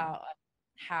all Yeah. about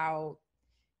how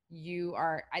you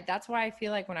are. That's why I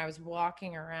feel like when I was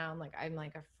walking around, like I'm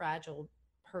like a fragile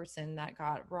person that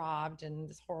got robbed and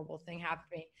this horrible thing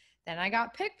happened to me. Then I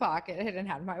got pickpocketed and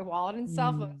had my wallet and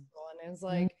cell phone stolen. And it was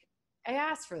like, I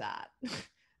asked for that.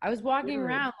 I was walking Literally.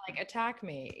 around like, attack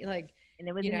me. Like, And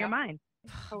it was you in your know, mind.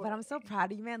 But I'm so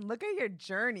proud of you, man. Look at your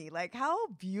journey. Like, how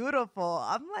beautiful.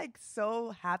 I'm like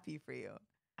so happy for you.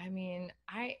 I mean,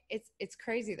 it's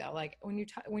crazy though. Like when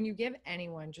you give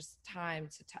anyone just time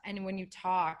to and when you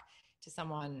talk to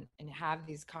someone and have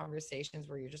these conversations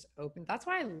where you're just open. That's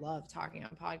why I love talking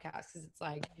on podcasts, because it's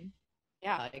like,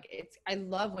 yeah, like I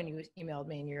love when you emailed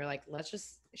me and you're like,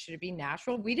 should it be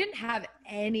natural? We didn't have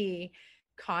any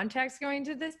context going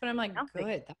to this, but I'm like, Nothing.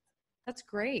 good. That's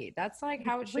great. That's like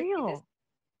how it It's should be. real.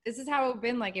 This is how it would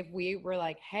been like if we were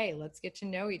like, hey, let's get to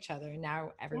know each other. And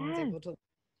now everyone's Yes. able to.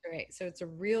 Right. So it's a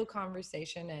real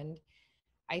conversation. And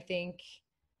I think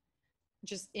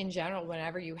just in general,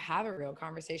 whenever you have a real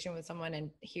conversation with someone and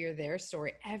hear their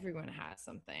story, everyone has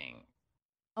something.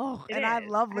 Oh, It and I is.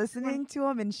 love Everyone- listening to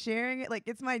them and sharing it. Like,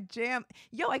 it's my jam.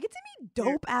 Yo, I get to meet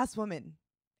dope ass women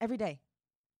every day.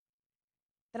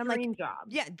 That I'm like, Dream job.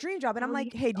 yeah, dream job. And I'm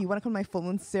like, Dream hey, do you want to come to my full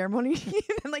moon ceremony?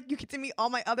 And like, you get to meet all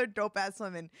my other dope ass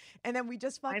women. And then we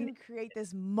just fucking create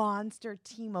this monster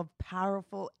team of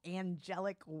powerful,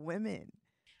 angelic women.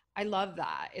 I love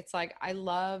that. It's like I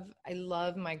love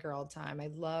my girl time. I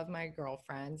love my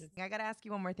girlfriends. I gotta ask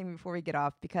you one more thing before we get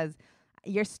off, because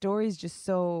your story is just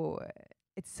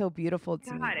it's so beautiful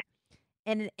to me. God.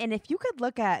 And if you could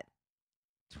look at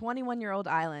 21-year-old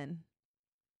Island,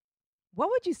 what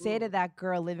would you say to that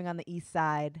girl living on the east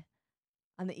side,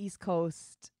 on the East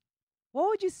Coast? What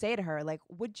would you say to her? Like,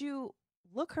 would you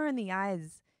look her in the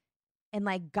eyes and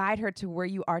like guide her to where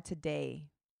you are today?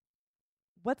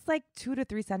 What's like 2 to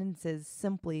 3 sentences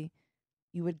simply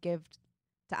you would give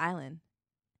to Island?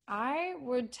 I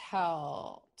would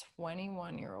tell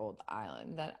 21-year-old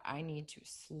Island that I need to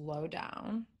slow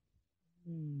down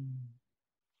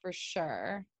for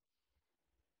sure.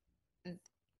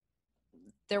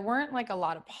 There weren't like a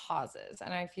lot of pauses,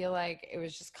 and I feel like it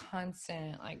was just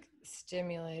constant, like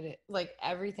stimulated, like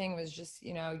everything was just,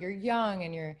 you're young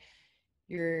and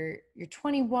you're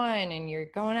 21 and you're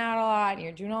going out a lot and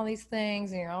you're doing all these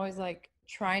things and you're always like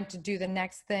trying to do the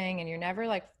next thing and you're never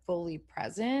like fully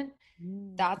present.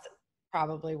 That's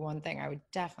probably one thing I would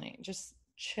definitely just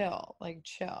chill,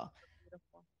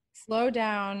 slow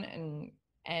down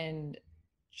and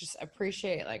just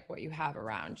appreciate like what you have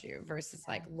around you versus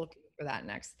like looking for that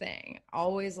next thing,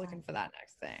 always looking for that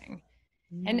next thing.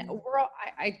 And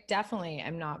I definitely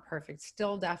am not perfect,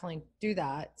 still definitely do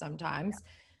that sometimes.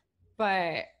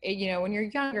 But when you're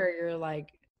younger, you're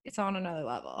like, it's on another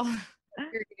level.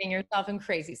 You're getting yourself in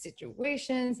crazy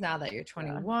situations now that you're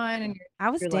 21 and I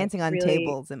was you're, like, dancing on really-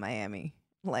 tables in Miami.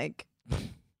 Like,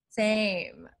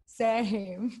 same.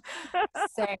 My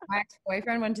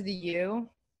ex-boyfriend went to the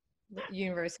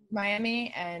University of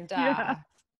Miami, and that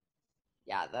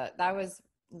was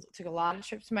took a lot of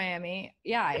trips to Miami.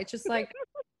 Yeah, it's just like,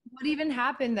 what even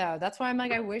happened though? That's why I'm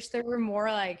like, I wish there were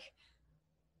more like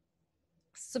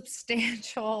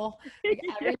substantial, like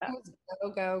everything was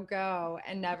go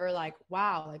and never like,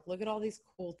 wow, like look at all these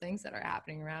cool things that are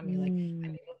happening around me. Like I'm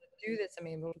able to do this, I'm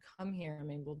able to come here,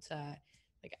 I'm able to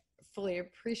like fully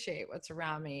appreciate what's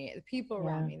around me, the people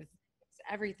around me,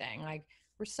 everything. Like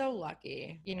we're so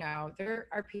lucky. There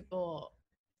are people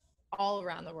all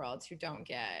around the world who don't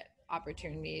get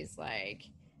opportunities like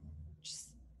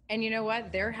and you know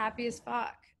what, they're happy as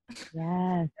fuck. Yes.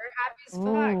 They're happy as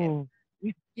fuck. And,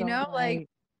 Right. like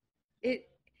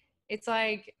it's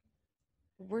like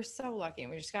we're so lucky,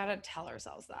 and we just gotta tell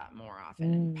ourselves that more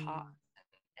often and pause.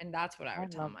 And that's what I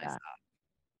would tell love that. myself.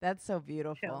 that's so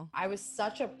beautiful. I was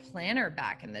such a planner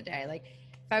back in the day. Like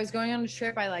if I was going on a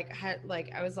trip, I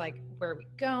was like, where are we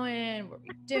going? What are we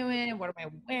doing? What am I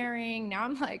wearing? Now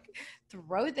I'm like,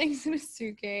 throw things in a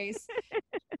suitcase,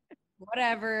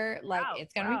 whatever. Like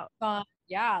it's gonna be fun.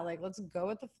 Yeah, like let's go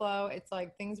with the flow. It's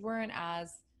like things weren't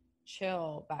as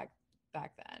chill back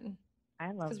then.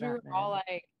 I love that. Because we were all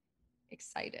like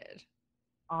excited.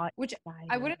 Which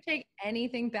I wouldn't take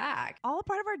anything back. All a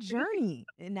part of our journey.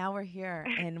 And now we're here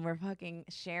and we're fucking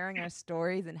sharing our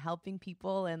stories and helping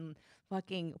people and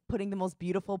fucking putting the most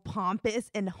beautiful pompous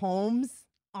in homes,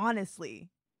 honestly.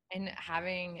 And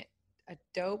having a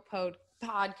dope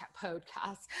podcast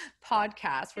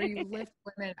where you lift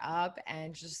women up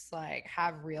and just like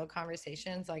have real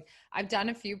conversations. Like I've done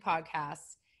a few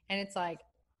podcasts and it's like,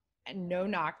 no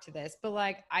knock to this, but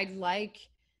like I like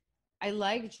I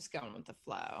like just going with the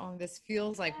flow. This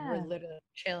feels like we're Yeah. literally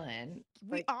chilling.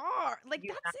 We Like, are. Like,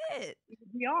 you that's it.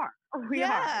 We are. We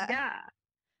Yeah. are. Yeah.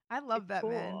 I love It's that,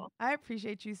 man. cool. I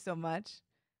appreciate you so much.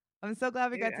 I'm so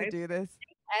glad we got to Dude, do this.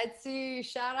 Etsy,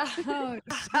 shout out. Shout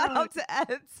out to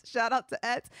Eds. Shout out to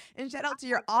Eds. And shout out to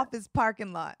your office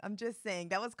parking lot. I'm just saying,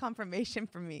 that was confirmation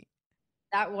for me.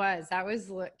 That was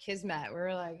kismet. We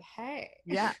were like, hey.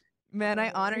 Yeah. Man, I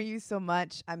honor you so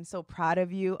much. I'm so proud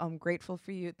of you. I'm grateful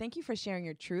for you. Thank you for sharing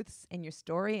your truths and your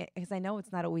story, because I know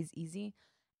it's not always easy.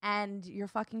 And you're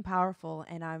fucking powerful.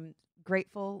 And I'm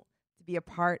grateful to be a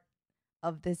part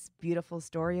of this beautiful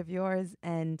story of yours.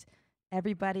 And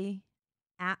everybody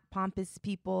at Pompous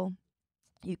People,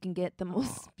 you can get the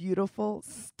most beautiful,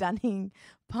 stunning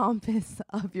Pompous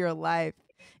of your life.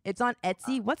 It's on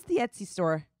Etsy. What's the Etsy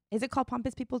store? Is it called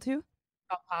Pompous People too?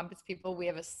 Called Pompous People. We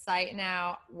have a site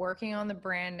now, working on the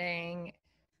branding.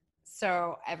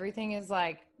 So everything is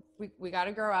like, we got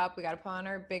to grow up. We got to put on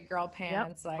our big girl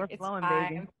pants. we're Like, it's flowing,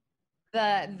 time.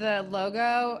 baby. The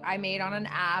logo I made on an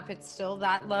app. It's still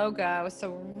that logo.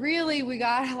 So really, we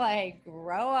gotta like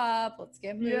grow up. Let's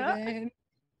get moving.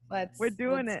 Yeah. We're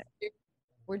doing it.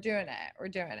 We're doing it. We're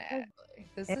doing it.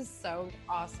 This is so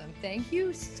awesome. Thank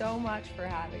you so much for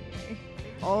having me.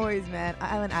 Always, man.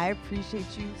 Island, I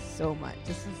appreciate you so much.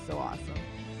 This is so awesome.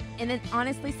 And then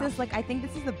honestly, sis, like, I think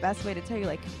this is the best way to tell you,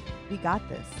 like, we got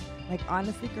this. Like,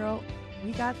 honestly, girl,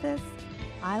 we got this.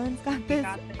 Island's got this.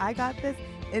 I got this.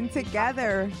 And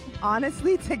together,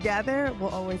 honestly, together, we'll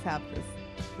always have this.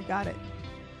 We got it.